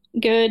is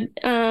good.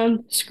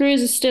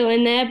 Screws are still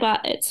in there, but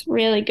it's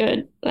really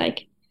good.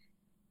 Like,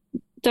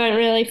 don't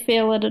really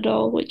feel it at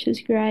all, which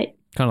is great.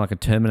 Kind of like a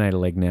Terminator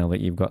leg now that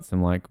you've got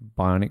some like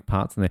bionic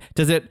parts in there.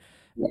 Does it,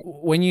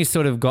 when you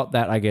sort of got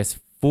that, I guess,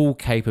 full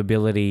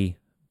capability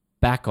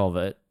back of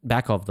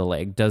the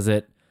leg, does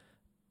it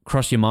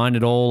cross your mind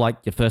at all,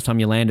 like the first time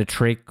you land a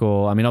trick?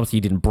 Or, I mean, obviously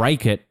you didn't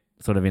break it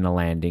sort of in a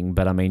landing,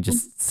 but I mean,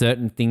 just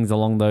certain things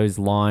along those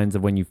lines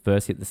of when you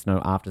first hit the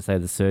snow after, say,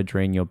 the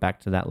surgery and you're back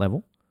to that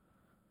level?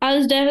 I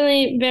was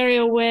definitely very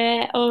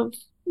aware of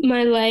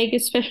my leg,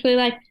 especially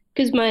like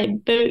because my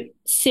boot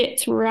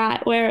sits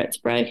right where it's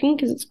broken,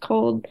 because it's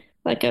called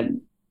like a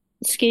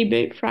ski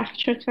boot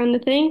fracture kind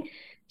of thing.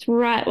 It's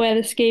right where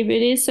the ski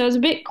boot is. So I was a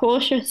bit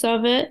cautious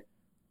of it.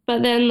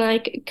 But then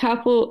like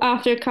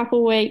after a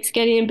couple weeks,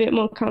 getting a bit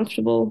more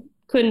comfortable,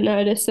 couldn't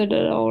notice it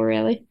at all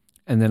really.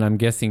 And then I'm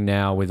guessing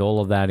now with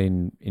all of that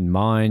in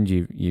mind,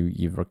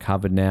 you've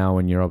recovered now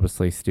and you're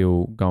obviously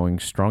still going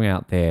strong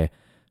out there.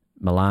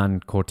 Milan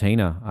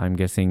Cortina, I'm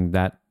guessing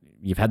that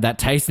you've had that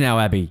taste now,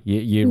 Abby.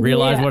 You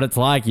realise what it's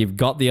like. You've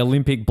got the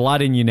Olympic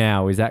blood in you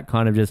now. Is that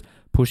kind of just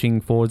pushing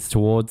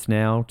towards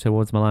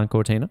Milan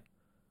Cortina?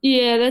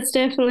 Yeah, that's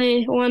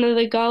definitely one of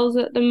the goals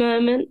at the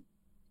moment.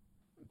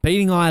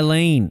 Beating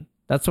Eileen.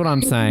 That's what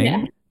I'm saying.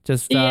 Yeah.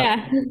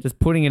 Just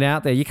putting it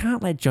out there. You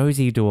can't let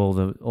Josie do all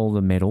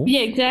the medals.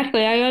 Yeah,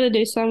 exactly. I got to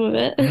do some of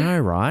it. No,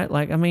 right?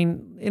 Like, I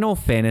mean, in all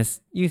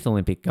fairness, Youth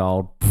Olympic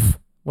gold,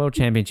 World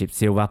Championship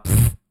silver,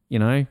 you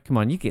know, come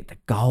on, you get the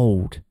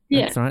gold.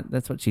 Yeah. That's right.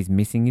 That's what she's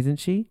missing, isn't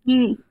she?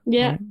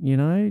 Yeah. You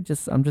know,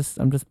 I'm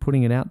just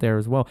putting it out there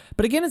as well.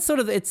 But again,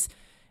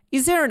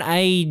 is there an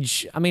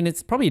age? I mean,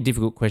 it's probably a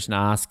difficult question to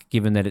ask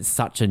given that it's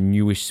such a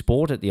newish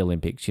sport at the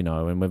Olympics, you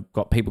know, and we've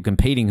got people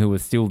competing who were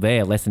still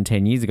there less than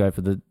 10 years ago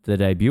for the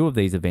debut of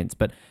these events.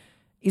 But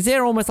is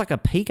there almost like a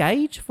peak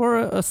age for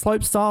a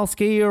slopestyle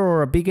skier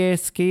or a big air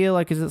skier?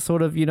 Like, is it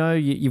sort of, you know,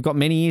 you've got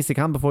many years to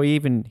come before you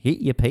even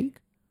hit your peak?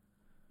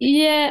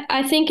 Yeah,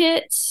 I think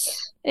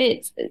it's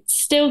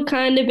still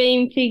kind of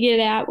being figured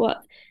out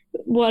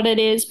what it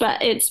is,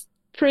 but it's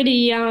pretty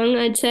young.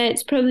 I'd say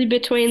it's probably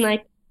between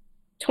like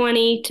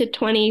 20 to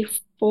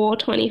 24,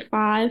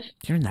 25.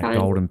 You're in that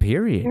golden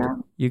period. Yeah.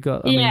 You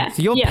got,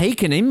 so you're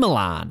peaking in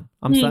Milan.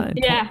 I'm saying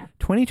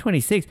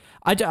 2026.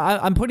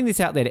 I'm putting this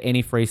out there to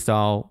any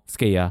freestyle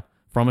skier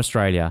from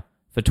Australia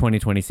for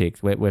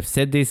 2026. We've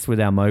said this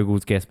with our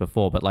moguls guest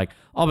before, but like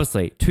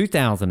obviously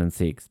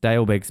 2006,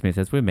 Dale Begg-Smith,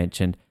 as we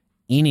mentioned,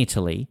 in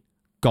Italy,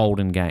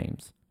 Golden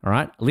Games. All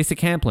right. Alyssa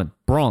Camplin,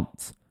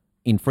 bronze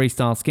in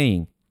freestyle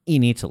skiing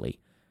in Italy.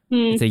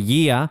 It's a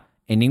year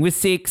ending with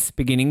 6,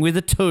 beginning with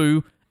a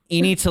 2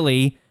 in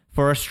Italy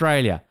for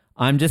Australia.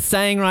 I'm just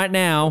saying right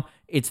now,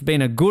 it's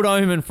been a good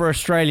omen for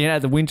Australia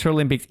at the Winter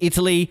Olympics.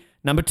 Italy,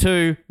 number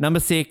 2, number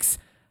 6.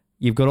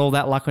 You've got all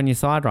that luck on your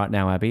side right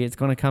now, Abby. It's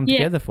going to come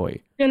together for you.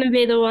 It's going to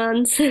be the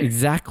ones.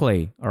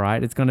 Exactly. All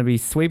right. It's going to be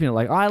sweeping it.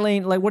 Like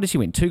Eileen, like what did she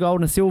win? 2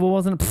 gold and a silver,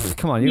 wasn't it? Pfft,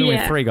 come on, you're going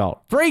to win 3 gold.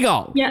 3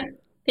 gold. Yeah.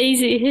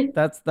 Easy.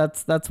 That's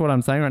what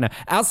I'm saying right now.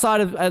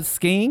 Outside of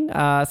skiing,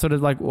 sort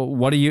of like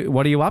what are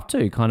you up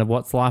to? Kind of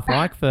what's life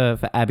like for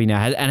Abby now?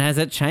 Has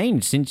it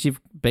changed since you've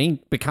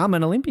become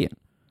an Olympian?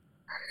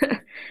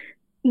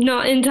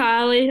 Not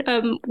entirely.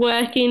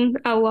 Working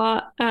a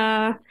lot,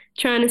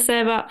 trying to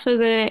save up for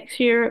the next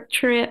Europe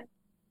trip.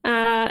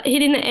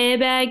 Hitting the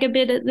airbag a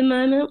bit at the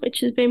moment,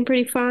 which has been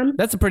pretty fun.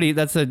 That's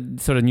a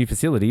sort of new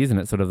facility, isn't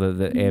it? Sort of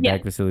the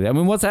airbag facility. I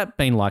mean, what's that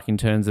been like in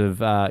terms of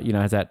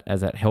has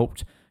that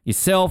helped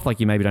yourself?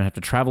 Like you maybe don't have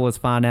to travel as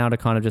far now to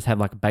kind of just have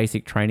like a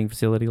basic training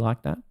facility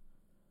like that?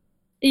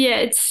 Yeah,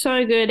 it's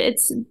so good.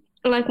 It's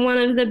like one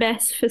of the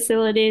best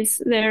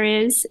facilities there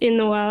is in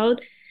the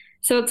world.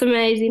 So it's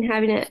amazing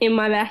having it in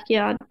my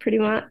backyard pretty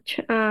much.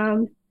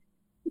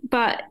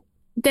 But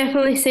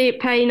definitely see it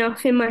paying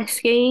off in my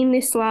skiing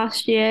this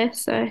last year.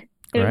 So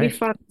it'll be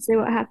fun to see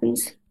what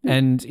happens.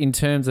 And in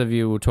terms of,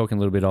 you were talking a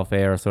little bit off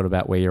air sort of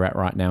about where you're at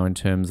right now in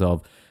terms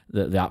of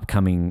the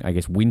upcoming, I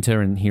guess,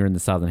 winter and here in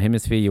the Southern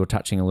Hemisphere. You were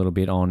touching a little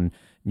bit on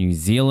New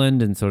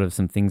Zealand and sort of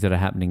some things that are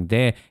happening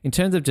there. In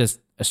terms of just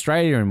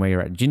Australia and where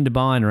you're at,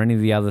 Jindabyne or any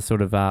of the other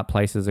sort of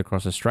places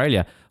across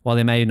Australia, while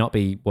there may not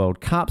be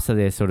World Cups, are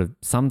there sort of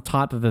some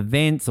type of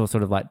events or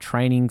sort of like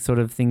training sort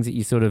of things that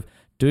you sort of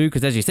do?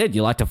 Because as you said,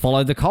 you like to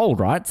follow the cold,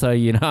 right? So,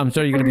 you know, I'm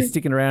sure you're going to be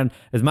sticking around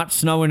as much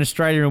snow in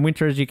Australia in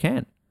winter as you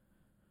can.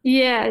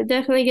 Yeah,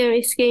 definitely going to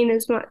be skiing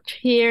as much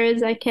here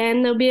as I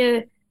can. There'll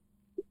be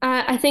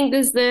I think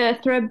there's the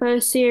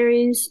Thredbo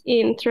series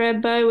in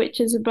Thredbo, which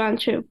is a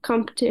bunch of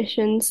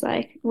competitions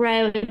like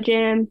rail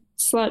jam,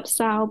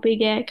 slopestyle,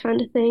 big air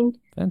kind of thing.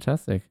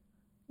 Fantastic.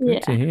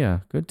 Good to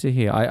hear. Good to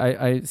hear.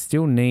 I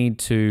still need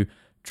to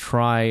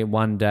try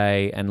one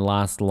day and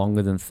last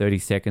longer than 30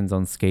 seconds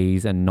on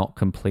skis and not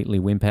completely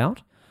wimp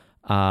out.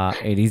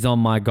 It is on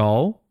my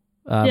goal,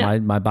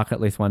 my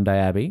bucket list one day,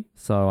 Abby.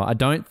 So I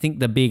don't think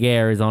the big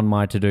air is on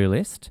my to-do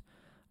list.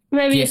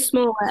 Maybe a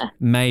small air.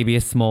 Maybe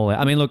a small air.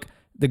 I mean, look,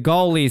 the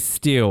goal is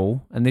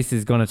still, and this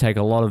is going to take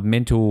a lot of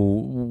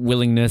mental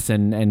willingness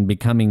and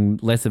becoming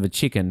less of a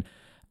chicken.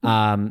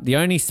 The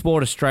only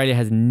sport Australia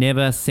has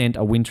never sent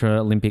a Winter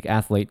Olympic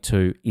athlete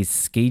to is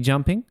ski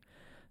jumping.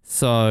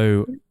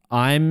 So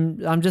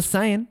I'm just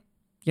saying,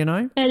 you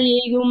know.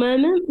 Eddie Eagle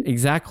moment.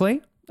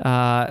 Exactly.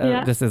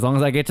 Just as long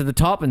as I get to the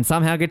top and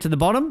somehow get to the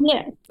bottom.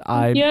 Yeah.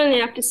 You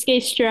only have to ski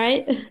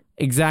straight.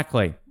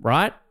 Exactly.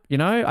 Right. You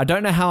know, I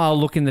don't know how I'll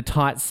look in the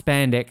tight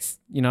spandex.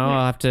 You know,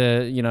 I'll have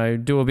to, you know,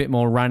 do a bit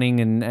more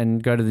running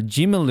and go to the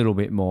gym a little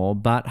bit more.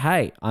 But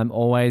hey, I'm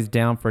always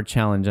down for a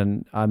challenge,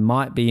 and I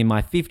might be in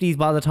my 50s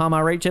by the time I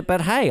reach it.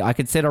 But hey, I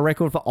could set a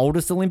record for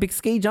oldest Olympic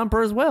ski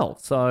jumper as well.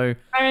 So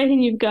I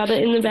reckon you've got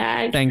it in the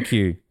bag. Thank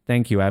you,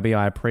 Abby.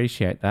 I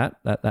appreciate that.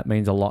 That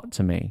means a lot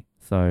to me.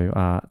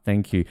 So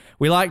thank you.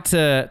 We like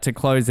to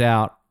close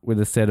out with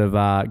a set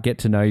of get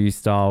to know you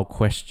style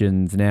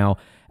questions. Now,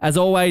 as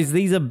always,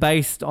 these are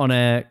based on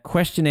a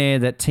questionnaire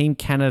that Team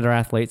Canada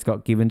athletes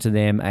got given to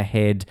them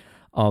ahead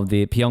of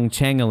the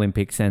Pyeongchang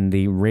Olympics and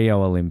the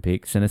Rio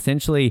Olympics. And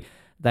essentially,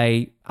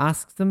 they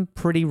ask them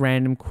pretty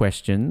random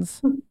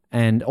questions.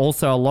 And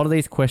also, a lot of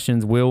these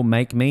questions will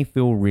make me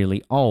feel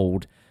really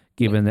old,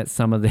 given that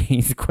some of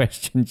these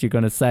questions you're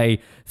going to say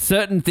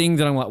certain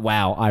things and I'm like,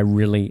 wow, I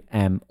really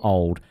am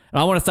old.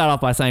 And I want to start off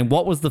by saying,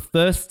 what was the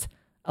first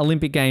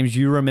Olympic Games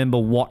you remember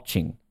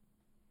watching?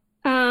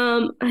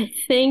 I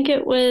think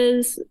it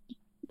was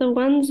the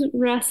ones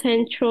Russ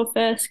Henshaw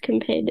first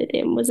competed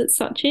in. Was it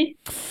Sochi?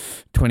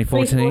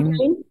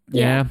 2014?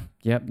 Yeah.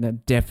 Yep.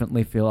 That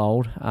definitely feel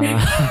old.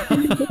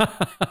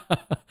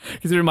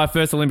 Considering my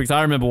first Olympics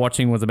I remember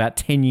watching was about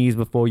 10 years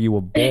before you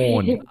were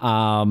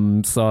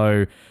born.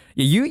 So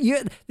you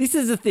this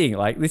is the thing.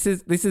 Like this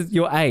is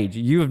your age.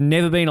 You have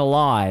never been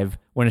alive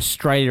when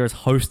Australia has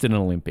hosted an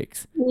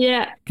Olympics.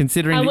 Yeah.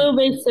 Considering I will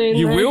be soon.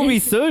 You will be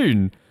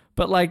soon.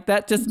 But like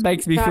that just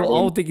makes me feel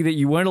old thinking that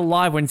you weren't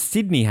alive when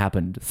Sydney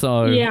happened.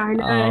 So yeah, I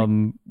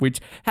know.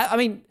 I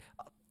mean,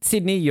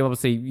 Sydney, you're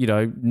obviously, you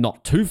know,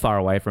 not too far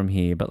away from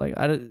here. But like,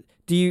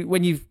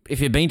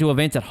 if you've been to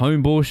events at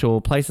Homebush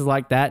or places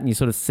like that, and you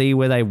sort of see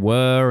where they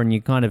were, and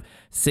you kind of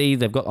see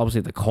they've got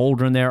obviously the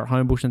cauldron there at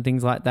Homebush and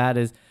things like that.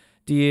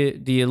 Do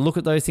you look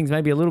at those things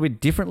maybe a little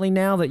bit differently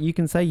now that you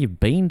can say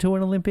you've been to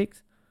an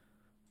Olympics?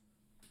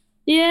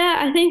 Yeah,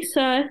 I think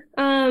so.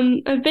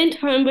 I've been to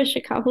Homebush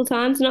a couple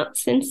times, not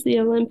since the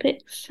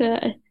Olympics. So.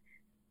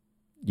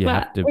 You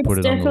have to put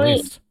it on the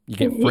list. You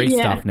get free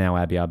stuff now,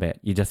 Abby, I bet.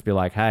 You just be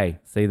like, hey,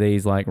 see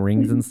these like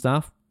rings and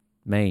stuff?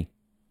 Me.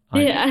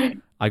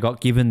 I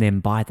got given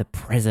them by the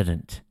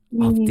president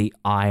of the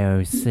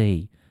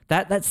IOC.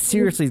 That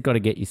seriously has got to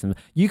get you some.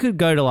 You could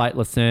go to like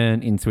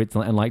Lucerne in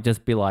Switzerland and like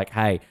just be like,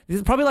 hey, this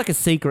is probably like a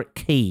secret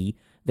key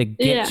that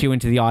gets you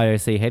into the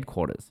IOC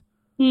headquarters,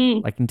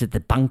 like into the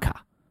bunker.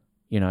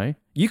 You know,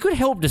 you could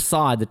help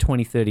decide the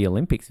 2030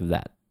 Olympics with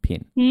that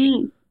pin.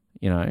 You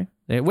know,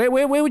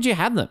 where would you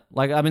have them?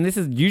 Like, I mean, this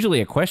is usually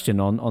a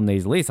question on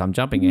these lists. I'm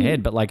jumping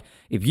ahead, but like,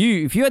 if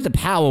you had the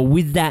power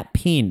with that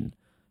pin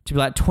to be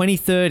like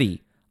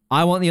 2030,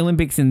 I want the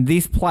Olympics in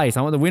this place.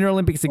 I want the Winter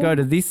Olympics to go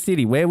to this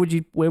city. Where would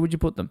you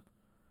put them?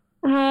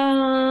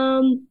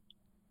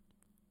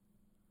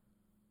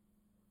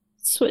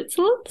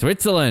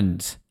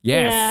 Switzerland. Yes.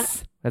 Yeah.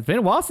 It's been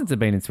a while since I've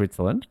been in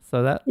Switzerland,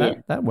 so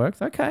that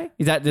works. Okay.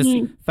 Is that just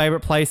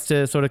favourite place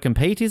to sort of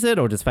compete, is it,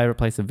 or just favourite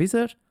place to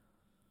visit?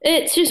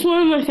 It's just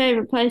one of my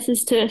favourite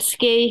places to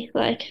ski.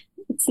 Like,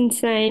 it's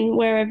insane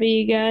wherever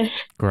you go.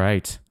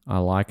 Great. I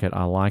like it.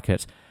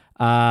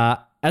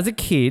 As a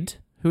kid,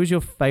 who was your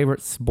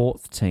favourite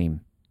sports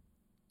team?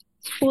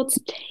 Sports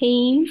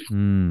team?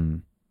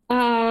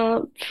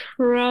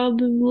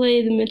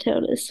 Probably the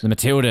Matildas. The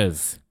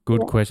Matildas.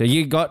 Good question.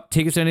 You got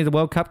tickets to any of the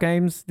World Cup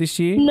games this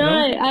year? No,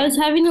 I was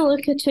having a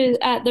look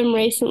at them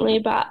recently,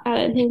 but I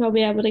don't think I'll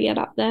be able to get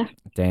up there.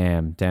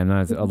 Damn. No,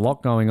 there's a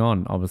lot going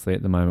on, obviously,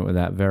 at the moment with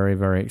that. Very,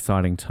 very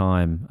exciting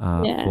time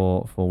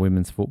for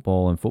women's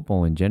football and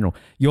football in general.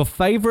 Your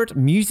favourite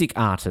music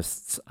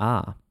artists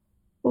are?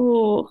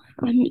 Oh,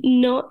 I'm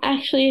not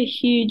actually a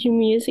huge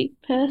music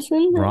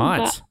person. Right.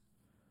 But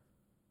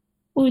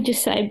we'll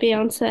just say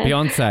Beyonce.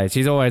 Beyonce.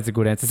 She's always a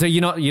good answer. So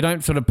you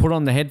don't sort of put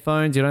on the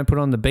headphones, you don't put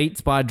on the Beats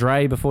by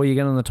Dre before you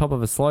get on the top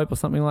of a slope or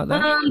something like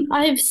that?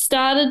 I've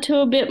started to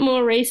a bit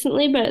more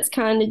recently, but it's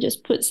kind of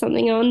just put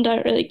something on.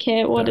 Don't really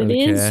care what it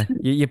is.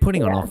 You're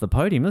putting on Off the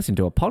Podium. Listen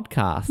to a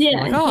podcast.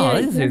 Yeah.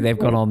 This is who they've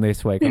got on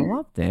this week. I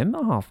love them.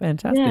 Oh,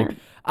 fantastic.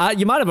 Yeah.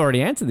 You might have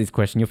already answered this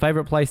question. Your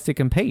favourite place to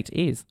compete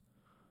is?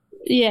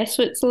 Yeah,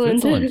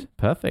 Switzerland.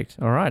 Perfect.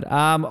 All right.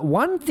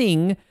 One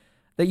thing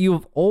that you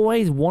have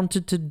always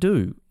wanted to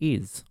do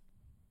is?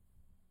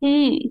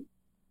 Maybe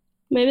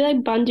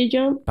like bungee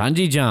jump.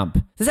 Bungee jump.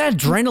 There's that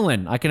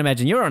adrenaline. I can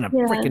imagine you're on a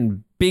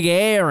freaking big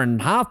air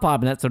and half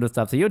pipe and that sort of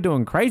stuff. So you're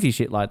doing crazy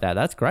shit like that.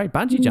 That's great.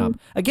 Bungee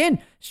jump.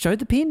 Again, show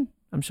the pin,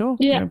 I'm sure.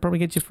 Yeah. Probably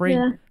get you free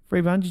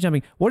bungee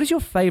jumping. What is your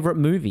favourite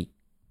movie?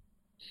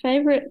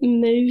 Favorite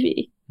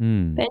movie?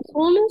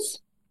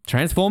 Benchwarmers?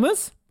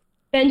 Transformers?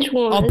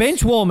 Benchwarmers. Oh,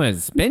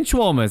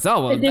 Benchwarmers.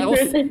 Oh, well, that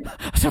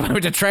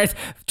was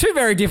two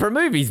very different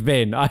movies,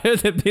 Ben. I heard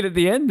the bit at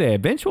the end there.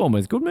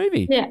 Benchwarmers, good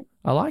movie. Yeah.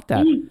 I like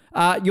that.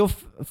 Your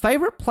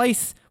favourite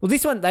place? Well,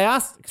 this one they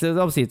asked, because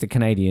obviously it's a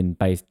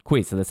Canadian-based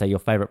quiz, so they say your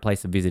favourite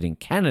place to visit in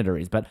Canada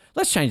is, but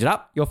let's change it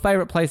up. Your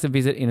favourite place to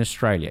visit in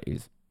Australia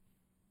is?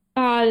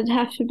 It'd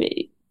have to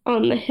be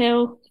on the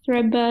hill,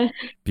 Thredbo.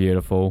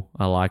 Beautiful.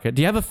 I like it.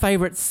 Do you have a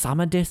favourite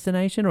summer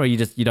destination, or you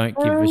don't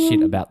give a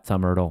shit about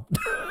summer at all?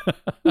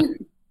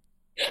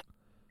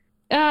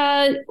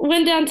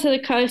 Went down to the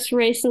coast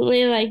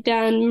recently, like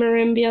down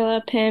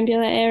Merimbula,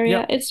 Pambula area.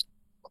 Yep. It's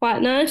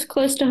quite nice,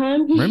 close to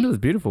home. Merimbula's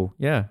beautiful.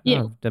 Yeah.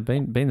 Yeah. No, I've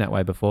been that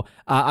way before.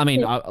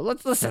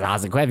 Let's just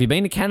ask a question. Have you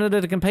been to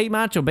Canada to compete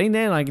much or been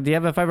there? Like, do you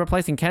have a favourite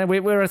place in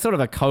Canada? We're a sort of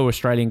a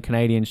co-Australian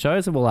Canadian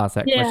show, so we'll ask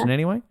that question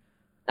anyway.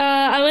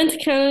 I went to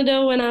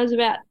Canada when I was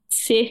about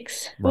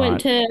 6. Right.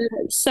 Went to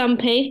Some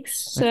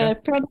Peaks, so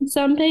probably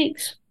Some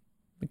Peaks.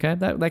 Okay,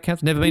 that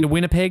counts. Never been to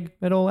Winnipeg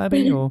at all,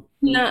 Abby? Or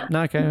No.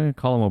 No, okay.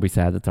 Colin will be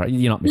sad. That's all right.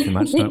 You're not missing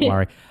much. Don't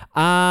worry.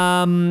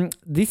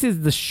 This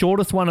is the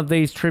shortest one of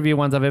these trivia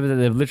ones I've ever done.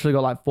 They've literally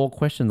got like 4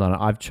 questions on it.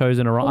 I've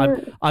chosen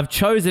I've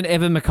chosen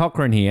Evan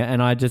McCochran here,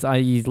 and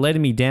he's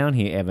letting me down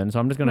here, Evan. So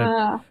I'm just going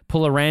to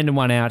pull a random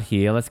one out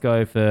here. Let's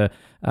go for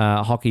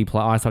ice hockey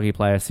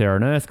player Sarah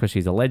Nurse, because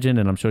she's a legend,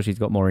 and I'm sure she's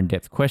got more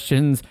in-depth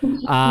questions. Do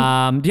you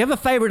have a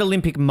favourite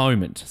Olympic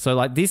moment? So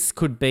like this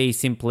could be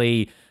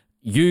simply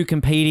you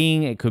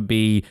competing. It could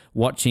be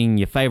watching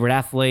your favourite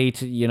athlete,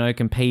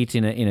 compete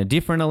in a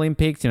different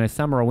Olympics,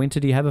 summer or winter.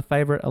 Do you have a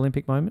favourite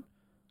Olympic moment?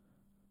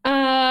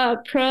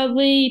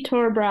 Probably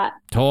Tora Bright.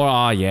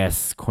 Tora,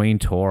 yes, Queen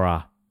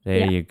Tora.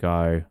 There you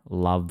go.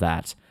 Love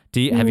that.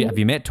 Have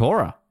you met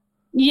Tora?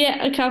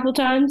 Yeah, a couple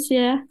times.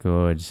 Yeah.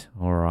 Good.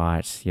 All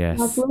right. Yes.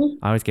 Lovely.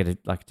 I always get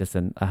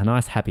a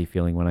nice happy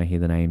feeling when I hear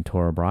the name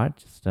Tora Bright.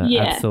 Just an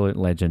absolute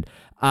legend.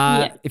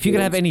 If you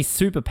could have any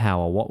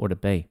superpower, what would it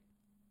be?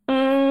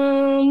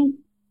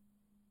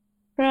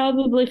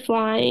 Probably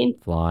flying.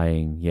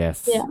 Flying,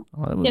 yes. Yeah.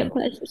 Get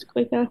places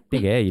quicker.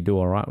 Big air, you'd do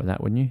all right with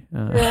that, wouldn't you?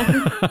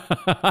 Yeah.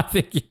 I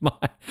think you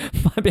might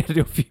be able to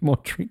do a few more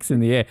tricks in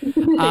the air.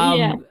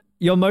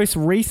 Your most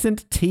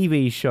recent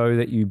TV show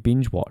that you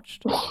binge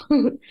watched?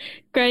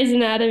 Grey's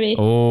Anatomy.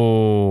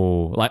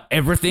 Oh, like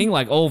everything?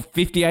 Like all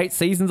 58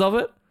 seasons of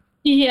it?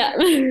 Yeah.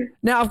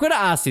 Now, I've got to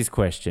ask this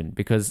question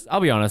because I'll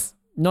be honest,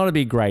 not a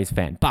big Grey's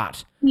fan,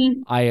 but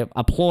I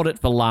applaud it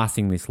for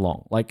lasting this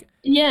long. Like,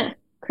 yeah.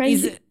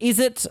 Crazy. Is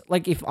it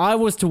like if I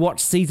was to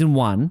watch season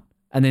 1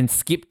 and then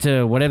skip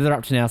to whatever they're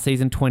up to now,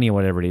 season 20 or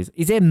whatever it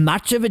is there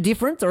much of a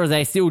difference, or are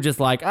they still just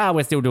like,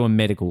 we're still doing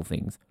medical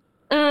things?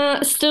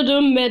 Still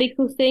doing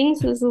medical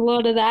things. There's a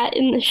lot of that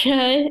in the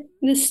show.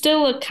 There's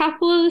still a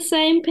couple of the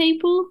same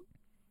people,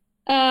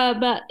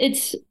 but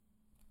it's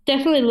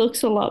definitely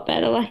looks a lot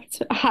better. Like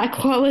it's high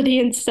quality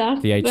and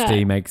stuff. The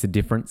HD makes a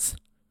difference.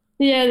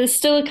 Yeah, there's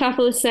still a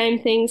couple of same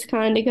things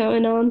kind of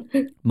going on.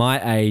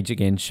 My age,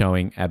 again,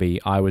 showing, Abby,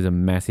 I was a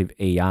massive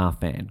ER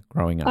fan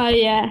growing up. Oh,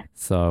 yeah.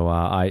 So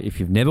if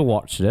you've never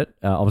watched it,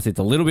 obviously it's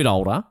a little bit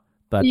older,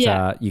 but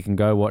you can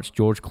go watch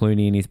George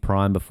Clooney in his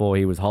prime before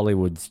he was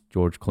Hollywood's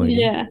George Clooney.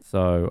 Yeah.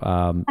 So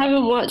I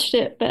haven't watched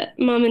it, but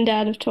Mum and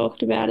Dad have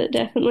talked about it,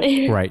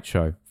 definitely. Great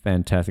show.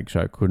 Fantastic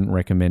show. Couldn't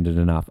recommend it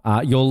enough.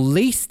 Your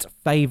least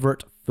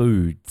favourite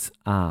foods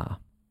are?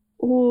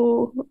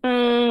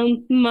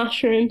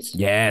 Mushrooms.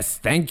 Yes,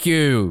 thank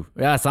you.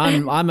 Yes,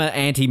 I'm an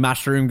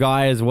anti-mushroom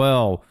guy as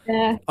well.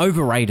 Yeah.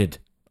 Overrated.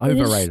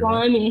 Overrated.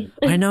 Slimy.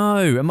 I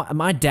know.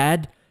 My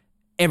dad,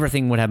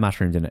 everything would have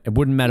mushrooms in it. It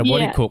wouldn't matter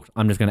what he cooked.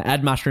 I'm just going to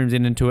add mushrooms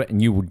into it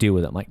and you will deal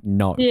with it. I'm like,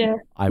 no,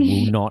 I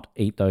will not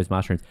eat those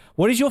mushrooms.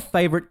 What is your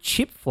favourite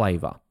chip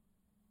flavour?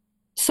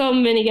 Salt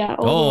and vinegar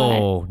all the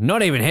way. Oh,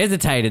 not even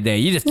hesitated there.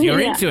 You're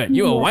Yeah. into it.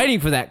 You were Yeah. waiting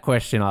for that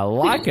question. I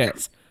like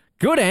it.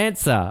 Good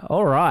answer.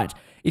 All right.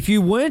 If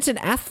you weren't an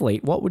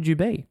athlete, what would you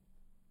be?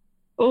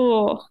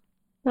 Oh,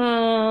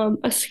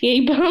 a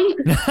ski bum.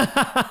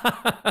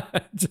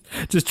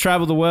 Just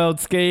travel the world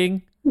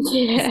skiing?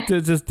 Yeah.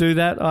 Just do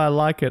that? I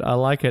like it. I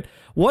like it.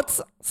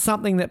 What's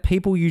something that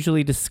people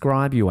usually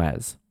describe you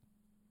as?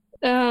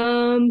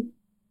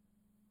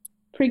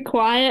 Pretty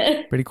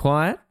quiet. Pretty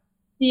quiet?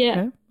 Yeah.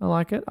 Okay, I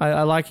like it.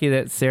 I like here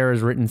that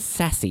Sarah's written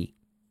sassy.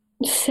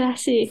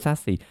 Sassy.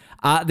 Sassy.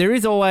 There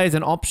is always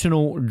an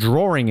optional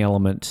drawing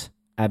element,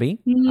 Abby.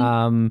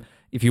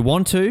 If you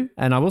want to,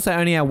 and I will say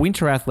only our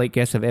winter athlete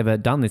guests have ever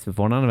done this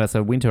before. None of us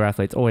are winter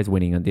athletes, always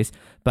winning at this.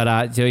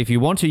 But so if you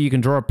want to, you can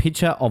draw a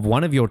picture of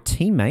one of your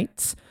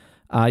teammates.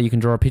 You can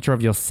draw a picture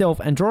of yourself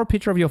and draw a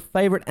picture of your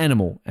favorite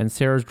animal. And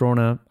Sarah's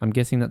drawn I'm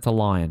guessing that's a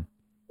lion.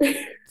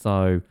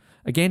 So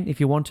again, if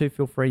you want to,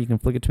 feel free. You can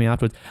flick it to me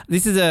afterwards.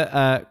 This is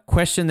a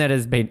question that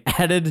has been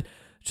added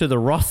to the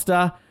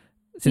roster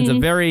since a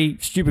very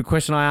stupid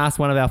question I asked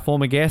one of our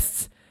former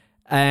guests.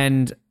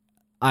 And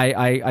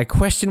I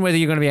question whether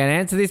you're going to be able to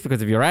answer this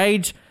because of your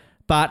age,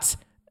 but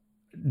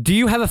do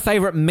you have a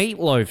favorite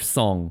Meatloaf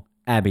song,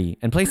 Abby?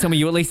 And please tell me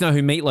you at least know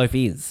who Meatloaf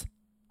is.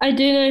 I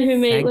do know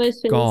who Meatloaf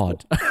is. Thank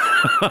God.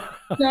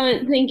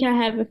 Don't think I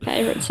have a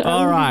favourite song.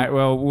 All right.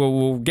 Well,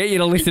 we'll get you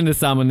to listen to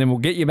some and then we'll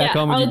get you back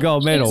on with your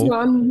gold medal. Choose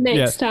one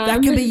next time.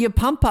 That can be your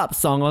pump-up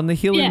song on the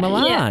hill in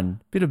Milan.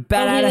 Yeah. Bit of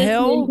Bat Out of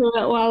Hell.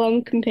 While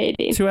I'm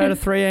competing. 2 out of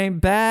 3 ain't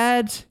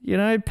bad. You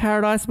know,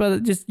 Paradise,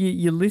 but just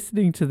you're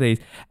listening to these.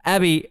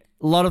 Abby,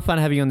 a lot of fun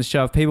having you on the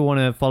show. If people want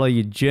to follow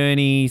your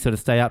journey, sort of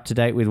stay up to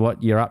date with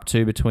what you're up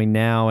to between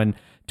now and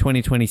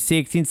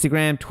 2026,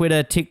 Instagram,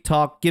 Twitter,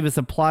 TikTok, give us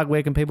a plug.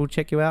 Where can people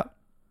check you out?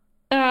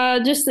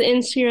 Just the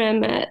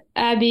Instagram at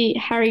Abi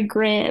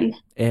Harrigan.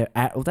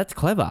 Well, that's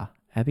clever.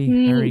 Abi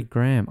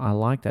Harrigan. I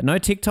like that. No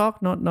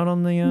TikTok? Not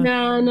on the...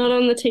 No, not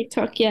on the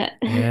TikTok yet.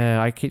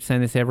 Yeah, I keep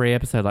saying this every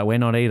episode. Like, we're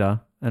not either.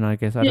 And I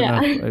guess, I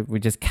don't know, we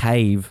just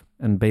cave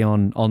and be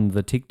on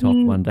the TikTok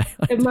one day.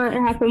 It might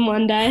happen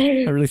one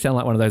day. I really sound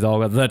like one of those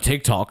old, the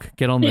TikTok.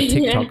 Get on the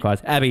TikTok,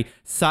 guys. Abby,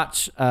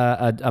 such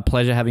a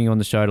pleasure having you on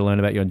the show to learn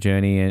about your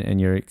journey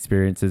and your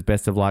experiences.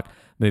 Best of luck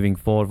moving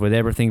forward with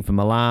everything for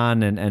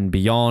Milan and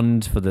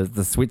beyond, for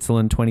the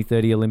Switzerland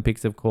 2030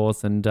 Olympics, of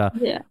course. And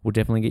we'll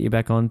definitely get you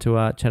back on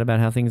to chat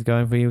about how things are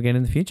going for you again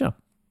in the future.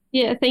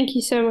 Yeah, thank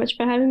you so much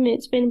for having me.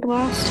 It's been a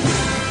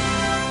blast.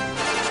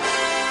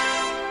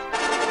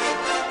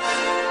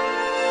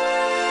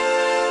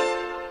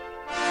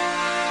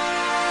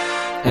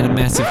 And a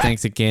massive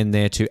thanks again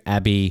there to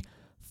Abby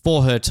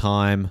for her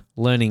time,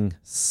 learning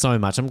so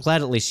much. I'm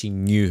glad at least she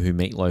knew who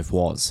Meatloaf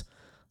was.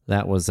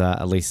 That was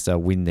at least a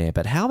win there.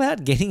 But how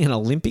about getting an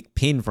Olympic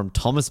pin from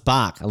Thomas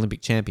Bach,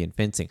 Olympic champion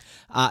fencing?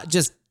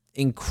 Just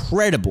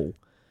incredible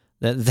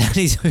that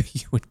is who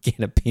you would get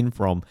a pin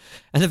from.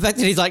 And the fact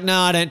that he's like, no,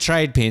 I don't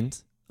trade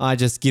pins. I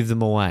just give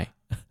them away,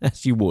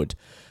 as you would.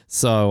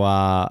 So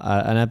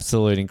an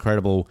absolute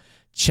incredible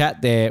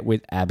chat there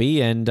with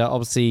Abby, and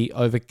obviously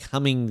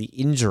overcoming the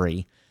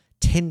injury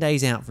 10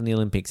 days out from the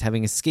Olympics,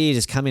 having a skier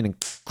just come in and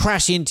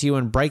crash into you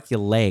and break your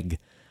leg.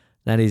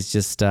 That is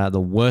just the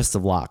worst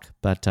of luck,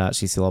 but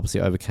she still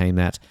obviously overcame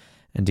that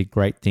and did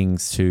great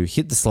things to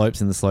hit the slopes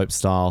in the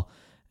slopestyle.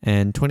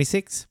 And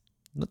 26,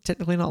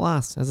 technically not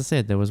last. As I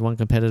said, there was one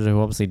competitor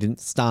who obviously didn't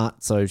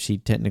start, so she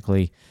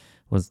technically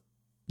was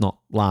not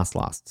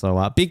last.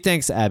 So big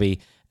thanks to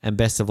Abby, and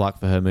best of luck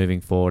for her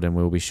moving forward, and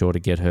we'll be sure to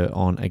get her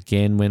on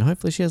again when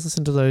hopefully she has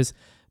listened to those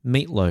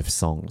Meatloaf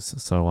songs.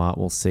 So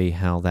we'll see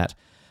how that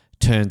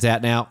turns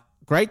out. Now,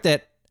 great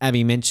that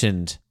Abby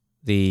mentioned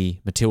the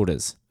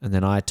Matildas, and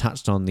then I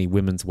touched on the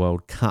Women's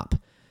World Cup,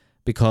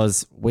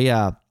 because we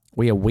are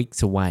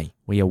weeks away.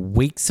 We are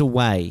weeks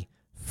away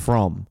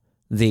from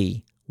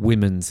the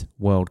Women's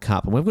World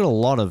Cup, and we've got a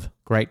lot of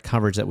great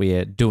coverage that we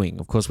are doing.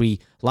 Of course, we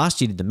last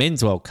year did the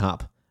Men's World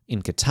Cup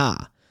in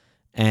Qatar,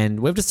 and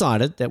we've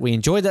decided that we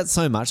enjoyed that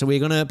so much that we're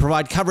going to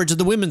provide coverage of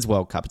the Women's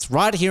World Cup. It's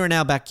right here in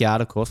our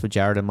backyard, of course, for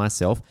Jared and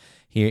myself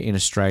here in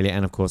Australia,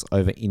 and of course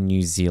over in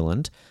New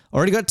Zealand.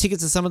 Already got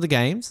tickets to some of the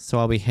games, so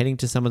I'll be heading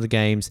to some of the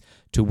games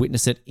to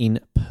witness it in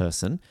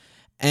person.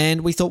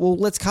 And we thought, well,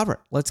 let's cover it.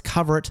 Let's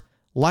cover it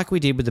like we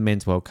did with the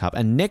Men's World Cup.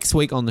 And next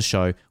week on the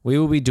show, we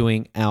will be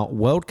doing our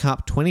World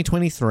Cup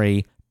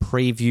 2023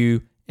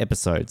 preview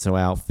episode. So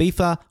our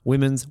FIFA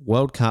Women's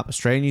World Cup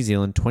Australia-New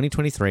Zealand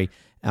 2023,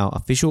 our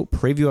official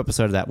preview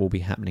episode of that will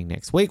be happening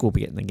next week. We'll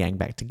be getting the gang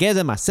back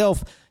together,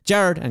 myself,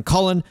 Jared and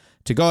Colin,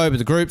 to go over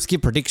the groups,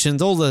 give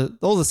predictions, all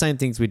the same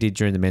things we did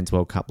during the Men's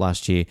World Cup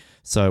last year.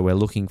 So we're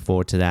looking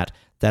forward to that.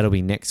 That'll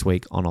be next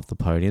week on Off the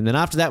Podium. Then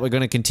after that, we're going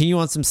to continue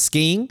on some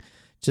skiing,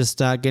 just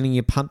getting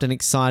you pumped and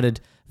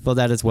excited for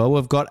that as well.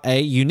 We've got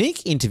a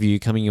unique interview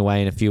coming your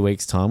way in a few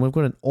weeks' time. We've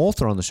got an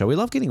author on the show. We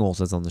love getting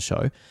authors on the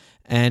show.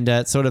 And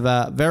it's sort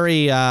of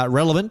very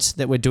relevant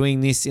that we're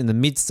doing this in the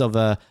midst of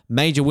a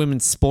major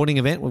women's sporting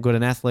event. We've got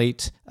an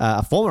athlete,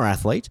 a former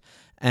athlete,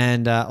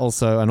 and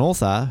also an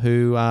author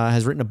who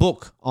has written a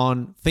book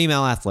on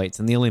female athletes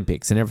and the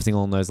Olympics and everything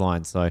along those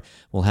lines. So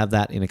we'll have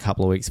that in a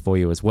couple of weeks for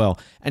you as well.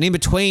 And in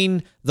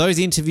between those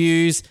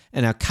interviews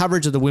and our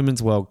coverage of the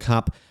Women's World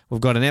Cup,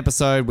 we've got an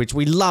episode which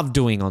we love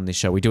doing on this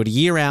show. We do it a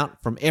year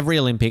out from every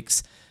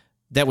Olympics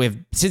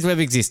since we've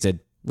existed.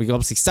 We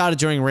obviously started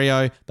during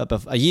Rio,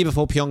 but a year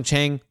before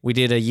Pyeongchang, we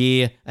did a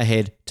year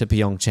ahead to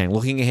Pyeongchang.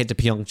 Looking ahead to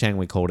Pyeongchang,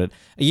 we called it.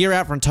 A year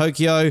out from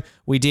Tokyo,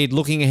 we did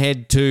looking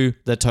ahead to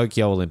the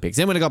Tokyo Olympics.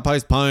 Then when it got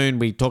postponed,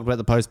 we talked about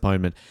the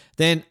postponement.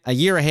 Then a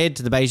year ahead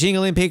to the Beijing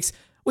Olympics,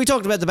 we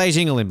talked about the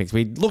Beijing Olympics.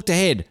 We looked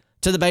ahead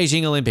to the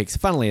Beijing Olympics,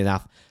 funnily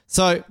enough.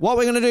 So what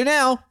we're going to do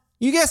now,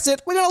 you guessed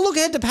it, we're going to look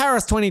ahead to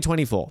Paris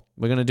 2024.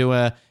 We're going to do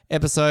an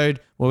episode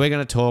where we're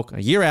going to talk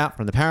a year out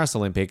from the Paris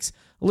Olympics,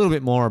 a little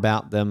bit more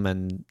about them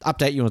and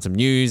update you on some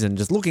news and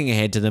just looking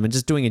ahead to them and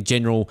just doing a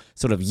general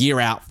sort of year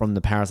out from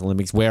the Paris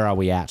Olympics. Where are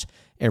we at?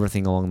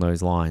 Everything along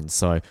those lines.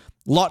 So a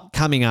lot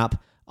coming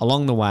up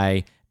along the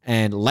way.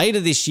 And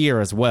later this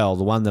year as well,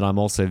 the one that I'm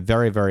also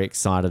very, very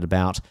excited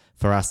about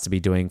for us to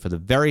be doing for the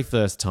very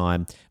first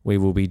time, we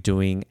will be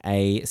doing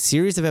a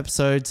series of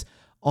episodes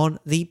on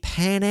the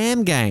Pan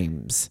Am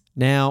Games.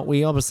 Now,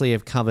 we obviously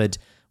have covered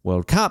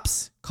World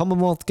Cups,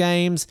 Commonwealth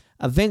Games,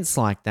 events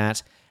like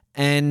that,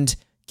 and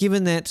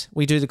given that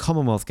we do the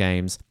Commonwealth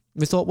Games,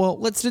 we thought, well,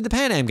 let's do the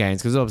Pan Am Games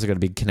because we've obviously got a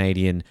big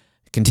Canadian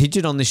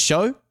contingent on this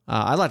show.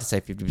 I like to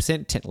say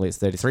 50%. Technically, it's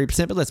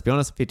 33%, but let's be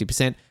honest,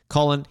 50%.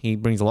 Colin, he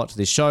brings a lot to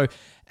this show.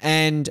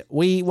 And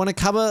we want to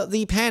cover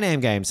the Pan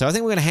Am Games. So I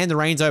think we're going to hand the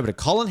reins over to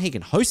Colin. He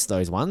can host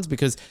those ones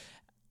because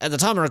at the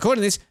time of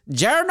recording this,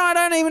 Jared and I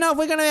don't even know if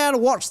we're going to be able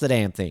to watch the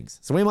damn things.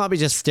 So we might be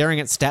just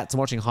staring at stats and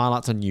watching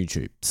highlights on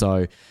YouTube.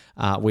 So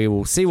we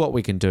will see what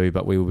we can do,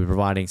 but we will be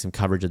providing some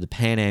coverage of the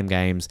Pan Am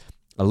Games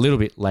a little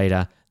bit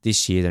later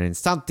this year. They're in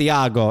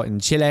Santiago in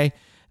Chile,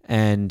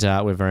 and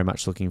we're very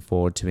much looking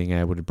forward to being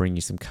able to bring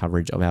you some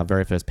coverage of our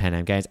very first Pan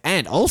Am Games,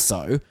 and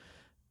also a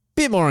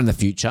bit more in the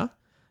future.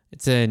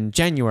 It's in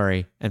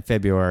January and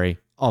February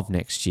of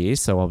next year,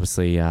 so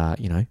obviously,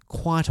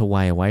 quite a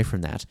way away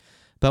from that.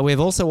 But we've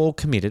also all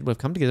committed, we've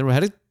come together, we've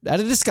had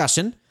a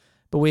discussion,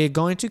 but we're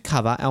going to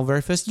cover our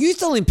very first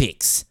Youth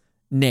Olympics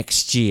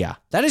next year.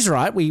 That is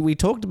right. We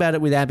talked about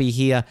it with Abby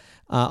here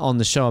on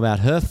the show about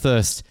her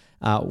first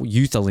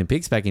Youth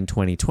Olympics back in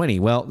 2020.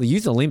 Well, the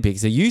Youth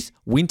Olympics, the Youth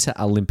Winter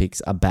Olympics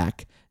are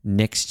back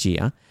next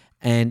year,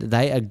 and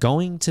they are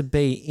going to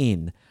be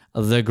in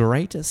the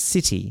great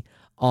city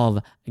of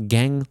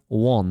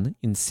Gangwon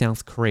in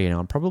South Korea. Now,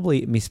 I'm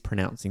probably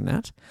mispronouncing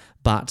that,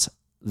 but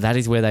that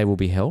is where they will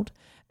be held,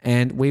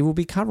 and we will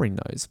be covering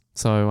those.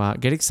 So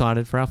get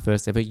excited for our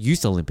first ever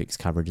Youth Olympics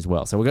coverage as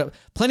well. So we've got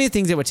plenty of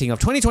things that we're ticking off.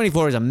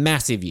 2024 is a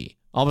massive year.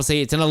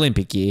 Obviously, it's an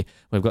Olympic year.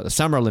 We've got the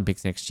Summer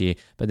Olympics next year,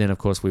 but then, of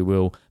course, we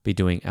will be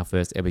doing our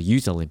first ever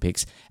Youth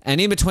Olympics.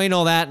 And in between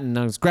all that, and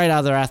those great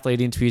other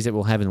athlete interviews that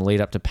we'll have in the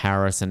lead up to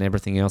Paris and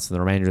everything else for the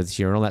remainder of this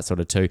year and all that sort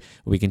of too,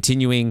 we'll be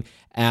continuing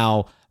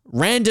our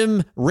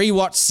random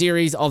rewatch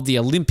series of the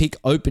Olympic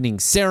opening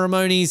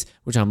ceremonies,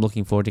 which I'm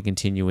looking forward to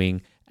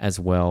continuing as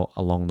well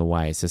along the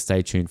way. So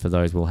stay tuned for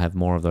those. We'll have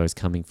more of those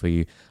coming for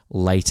you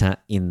later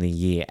in the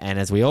year. And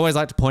as we always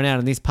like to point out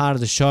in this part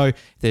of the show,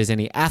 if there's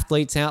any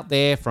athletes out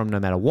there from no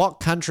matter what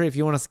country, if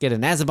you want us to get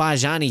an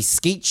Azerbaijani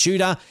skeet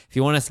shooter, if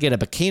you want us to get a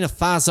Burkina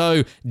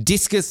Faso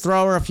discus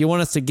thrower, if you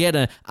want us to get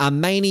an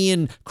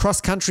Armenian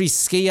cross-country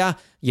skier,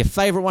 your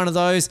favorite one of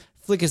those,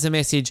 flick us a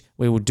message.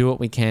 We will do what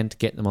we can to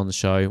get them on the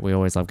show. We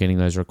always love getting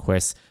those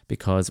requests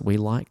because we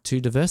like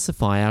to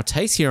diversify our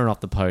taste here and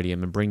Off the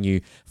Podium and bring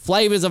you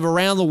flavors of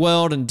around the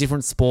world and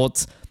different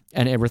sports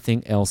and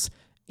everything else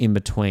in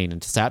between.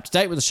 And to stay up to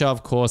date with the show,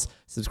 of course,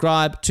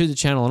 subscribe to the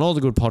channel on all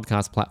the good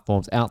podcast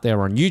platforms out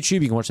there on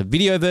YouTube. You can watch the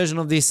video version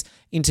of this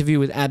interview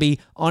with Abby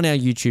on our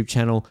YouTube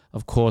channel,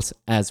 of course,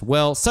 as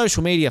well.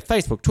 Social media,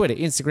 Facebook, Twitter,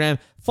 Instagram.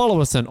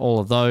 Follow us on all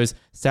of those.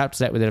 Stay up to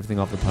date with everything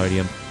Off the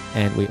Podium.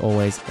 And we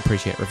always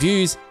appreciate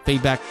reviews,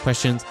 feedback,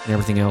 questions, and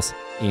everything else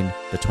in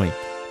between.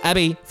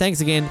 Abby,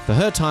 thanks again for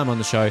her time on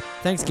the show.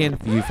 Thanks again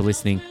for you for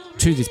listening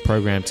to this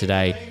program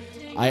today.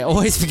 I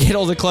always forget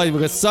all the closings.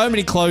 We've got so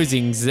many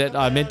closings that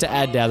I meant to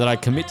add now that I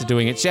commit to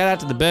doing it. Shout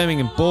out to the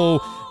Birmingham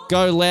Bull,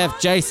 Go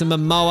Left, Jason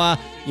Momoa.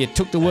 You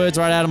took the words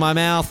right out of my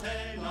mouth.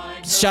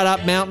 Shut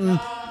up, Mountain.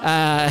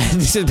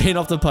 This has been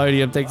Off the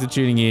Podium. Thanks for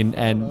tuning in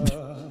and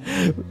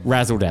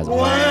razzle dazzle.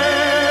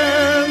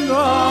 When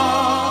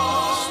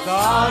the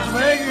stars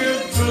make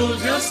it blue,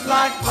 just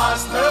like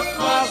pasta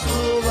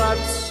fasul,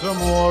 that's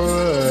amore.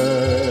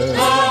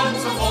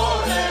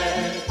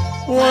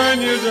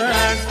 When you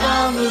dance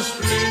down the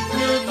street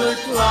with the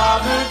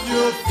cloud at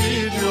your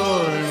feet,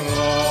 you're in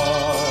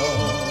love.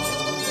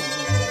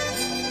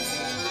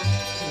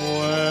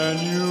 When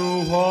you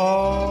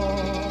walk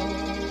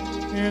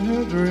in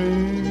a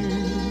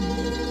dream,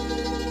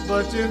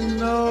 but you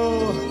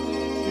know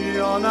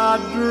you're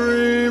not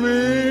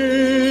dreaming,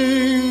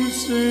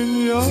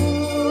 signore.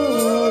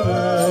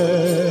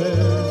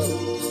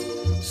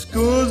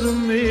 Scusa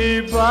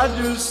me, but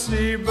you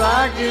see,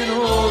 back in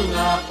old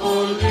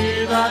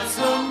Napoli, that's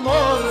amore.